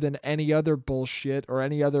more than any other bullshit or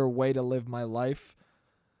any other way to live my life,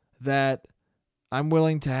 that I'm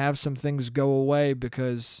willing to have some things go away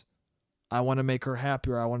because I want to make her happy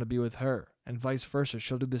or I want to be with her, and vice versa.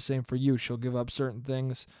 She'll do the same for you. She'll give up certain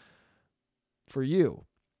things for you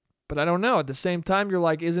But I don't know. At the same time, you're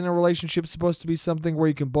like, isn't a relationship supposed to be something where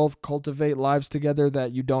you can both cultivate lives together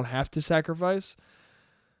that you don't have to sacrifice?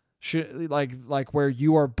 Like where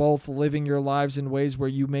you are both living your lives in ways where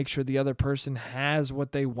you make sure the other person has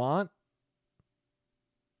what they want?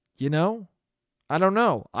 You know? I don't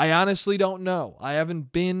know. I honestly don't know. I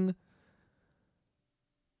haven't been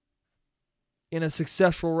in a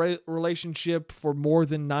successful relationship for more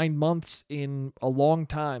than 9 months in a long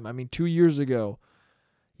time. I mean, 2 years ago.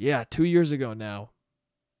 Yeah, 2 years ago now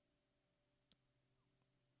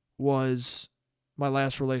was my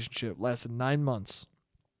last relationship. Lasted 9 months.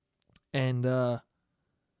 And I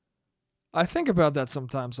think about that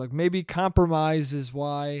sometimes. Like maybe compromise is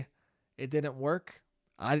why it didn't work.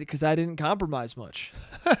 Because I didn't compromise much.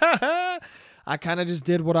 I kind of just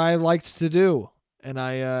did what I liked to do. And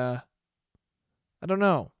I don't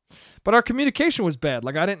know. But our communication was bad.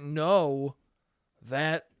 Like I didn't know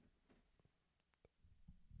that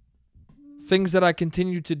things that I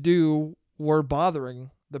continued to do were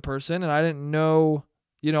bothering the person. And I didn't know,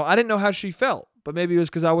 I didn't know how she felt. But maybe it was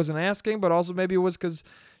because I wasn't asking. But also maybe it was because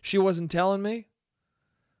she wasn't telling me.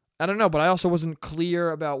 I don't know. But I also wasn't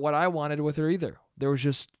clear about what I wanted with her either. There was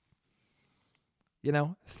just,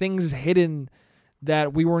 things hidden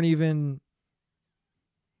that we weren't even,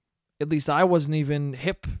 at least I wasn't even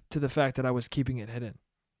hip to the fact that I was keeping it hidden.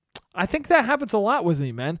 I think that happens a lot with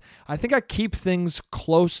me, man. I think I keep things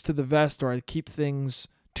close to the vest, or I keep things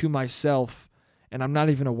to myself and I'm not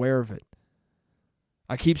even aware of it.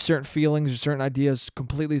 I keep certain feelings or certain ideas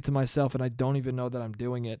completely to myself and I don't even know that I'm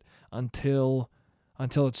doing it until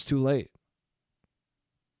it's too late.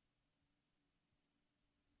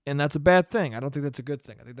 And that's a bad thing. I don't think that's a good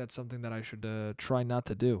thing. I think that's something that I should try not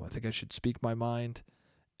to do. I think I should speak my mind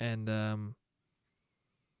and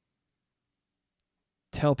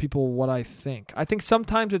tell people what I think. I think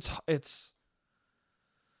sometimes it's.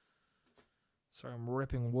 Sorry, I'm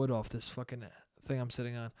ripping wood off this fucking thing I'm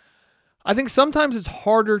sitting on. I think sometimes it's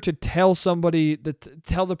harder to tell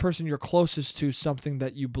tell the person you're closest to something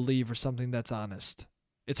that you believe or something that's honest.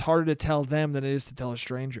 It's harder to tell them than it is to tell a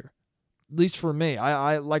stranger. At least for me.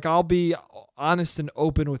 I'll be honest and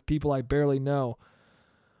open with people I barely know.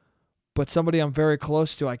 But somebody I'm very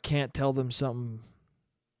close to, I can't tell them something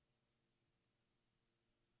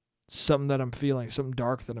that I'm feeling, something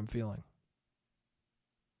dark that I'm feeling.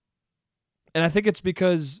 And I think it's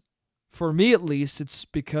because, for me at least, it's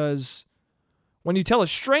because when you tell a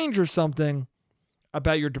stranger something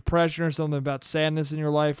about your depression or something about sadness in your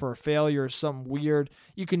life or a failure or something weird,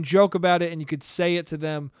 you can joke about it and you could say it to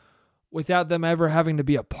them without them ever having to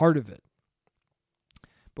be a part of it.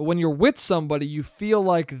 But when you're with somebody, you feel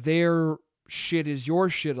like their shit is your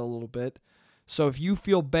shit a little bit. So if you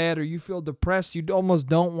feel bad or you feel depressed, you almost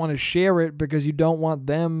don't want to share it because you don't want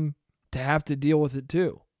them to have to deal with it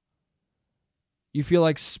too. You feel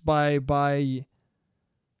like by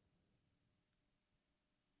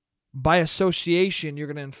association, you're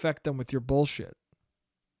going to infect them with your bullshit.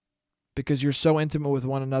 Because you're so intimate with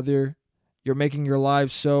one another, you're making your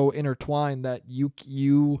lives so intertwined that you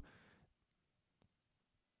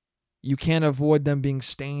can't avoid them being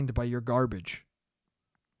stained by your garbage.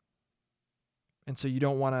 And so you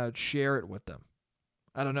don't want to share it with them.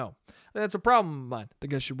 I don't know. That's a problem of mine. I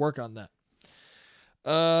think I should work on that.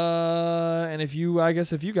 And if you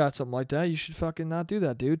got something like that, you should fucking not do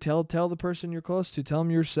that, dude. Tell the person you're close to. Tell them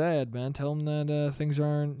you're sad, man. Tell them that things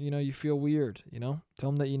aren't, you feel weird, Tell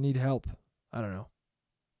them that you need help. I don't know.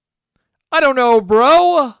 I don't know,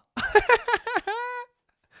 bro.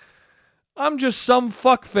 I'm just some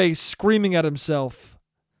fuckface screaming at himself.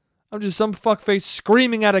 I'm just some fuckface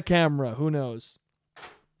screaming at a camera. Who knows?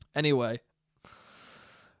 Anyway.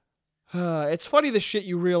 It's funny the shit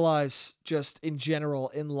you realize just in general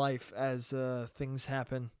in life as things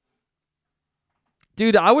happen.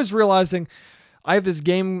 Dude, I was realizing I have this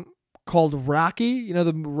game called Rocky.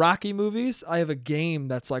 The Rocky movies? I have a game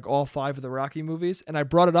that's like all 5 of the Rocky movies. And I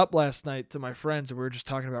brought it up last night to my friends and we were just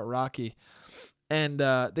talking about Rocky. And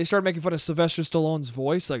they started making fun of Sylvester Stallone's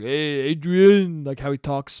voice. Like, hey, Adrian. Like how he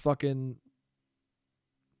talks fucking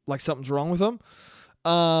like something's wrong with him.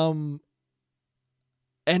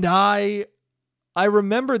 And I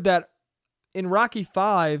remembered that in Rocky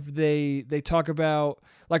 5, they talk about,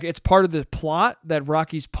 like, it's part of the plot that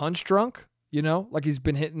Rocky's punch drunk, like he's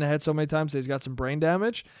been hit in the head so many times that he's got some brain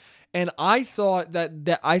damage. And I thought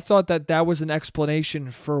that was an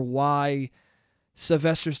explanation for why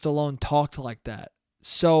Sylvester Stallone talked like that.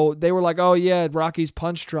 So they were like, oh yeah, Rocky's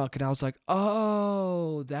punch drunk. And I was like,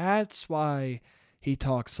 oh, that's why he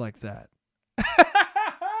talks like that.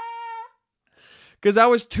 Because I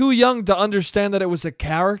was too young to understand that it was a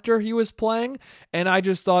character he was playing. And I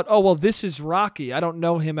just thought, oh, well, this is Rocky. I don't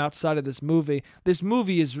know him outside of this movie. This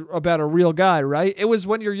movie is about a real guy, right? It was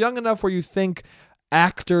when you're young enough where you think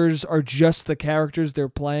actors are just the characters they're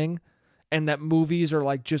playing and that movies are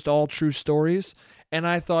like just all true stories. And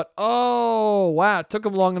I thought, oh, wow, it took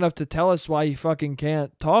him long enough to tell us why he fucking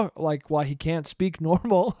can't talk, like why he can't speak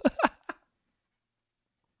normal.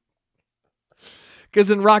 Because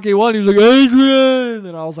in Rocky 1, he was like, Adrian!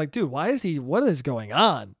 And I was like, dude, what is going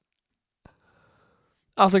on?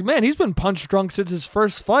 I was like, man, he's been punch drunk since his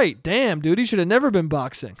first fight. Damn, dude, he should have never been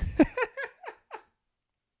boxing.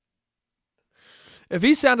 If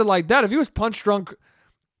he sounded like that, if he was punch drunk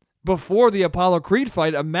before the Apollo Creed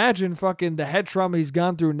fight, imagine fucking the head trauma he's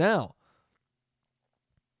gone through now.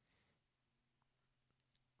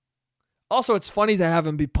 Also, it's funny to have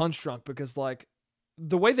him be punch drunk because, like,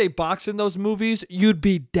 the way they box in those movies, you'd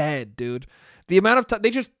be dead, dude. The amount of time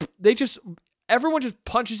everyone just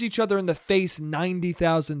punches each other in the face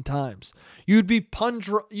 90,000 times. You'd be punch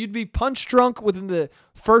drunk within the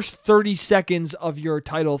first 30 seconds of your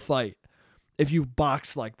title fight if you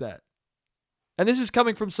box like that. And this is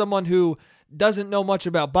coming from someone who doesn't know much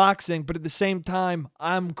about boxing, but at the same time,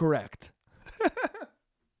 I'm correct.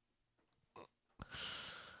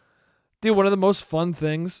 Dude, one of the most fun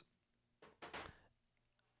things,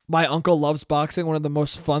 my uncle loves boxing. One of the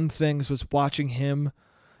most fun things was watching him.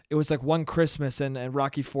 It was like one Christmas and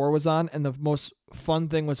Rocky IV was on. And the most fun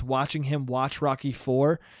thing was watching him watch Rocky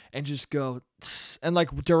IV and just go, tss, and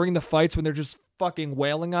like during the fights when they're just fucking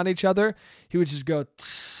wailing on each other, he would just go,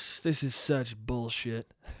 tss, this is such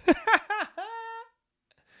bullshit.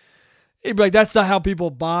 He'd be like, that's not how people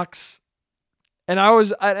box. And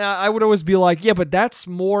I would always be like, yeah, but that's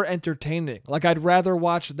more entertaining. Like, I'd rather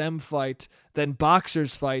watch them fight than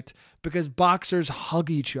boxers fight because boxers hug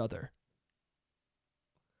each other.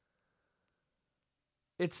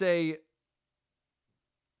 And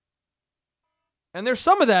there's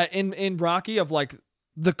some of that in Rocky of like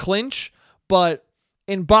the clinch, but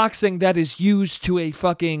in boxing that is used to a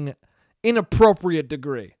fucking inappropriate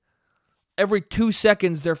degree. Every 2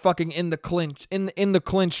 seconds they're fucking in the clinch, in the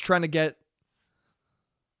clinch trying to get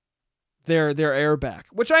their air back,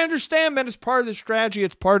 which I understand, man, is part of the strategy.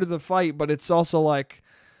 It's part of the fight, but it's also like,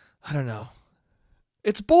 I don't know.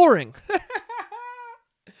 It's boring.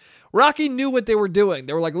 Rocky knew what they were doing.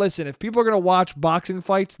 They were like, listen, if people are going to watch boxing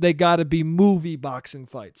fights, they got to be movie boxing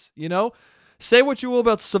fights, you know? Say what you will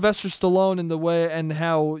about Sylvester Stallone and the way and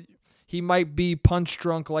how he might be punch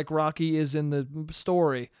drunk like Rocky is in the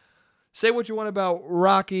story. Say what you want about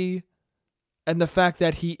Rocky and the fact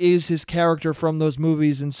that he is his character from those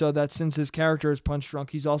movies, and so that since his character is punch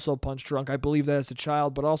drunk, he's also punch drunk. I believe that as a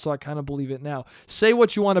child, but also I kind of believe it now. Say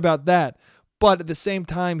what you want about that, but at the same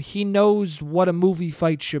time, he knows what a movie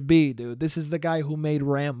fight should be, dude. This is the guy who made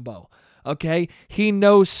Rambo, okay? He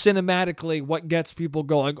knows cinematically what gets people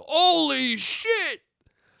going, holy shit!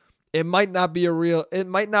 It might not be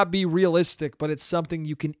realistic, but it's something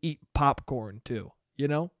you can eat popcorn to, you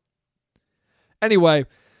know? Anyway,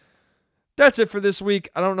 that's it for this week.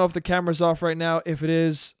 I don't know if the camera's off right now. If it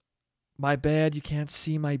is, my bad. You can't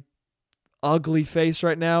see my ugly face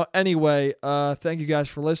right now. Anyway, thank you guys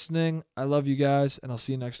for listening. I love you guys, and I'll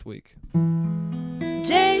see you next week.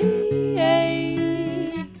 Jake,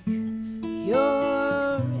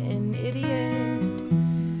 you're an idiot.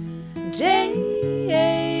 Jake,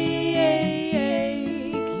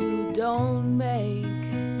 you don't make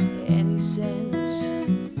any sense.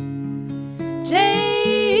 Jake,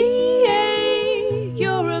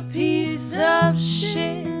 you're a piece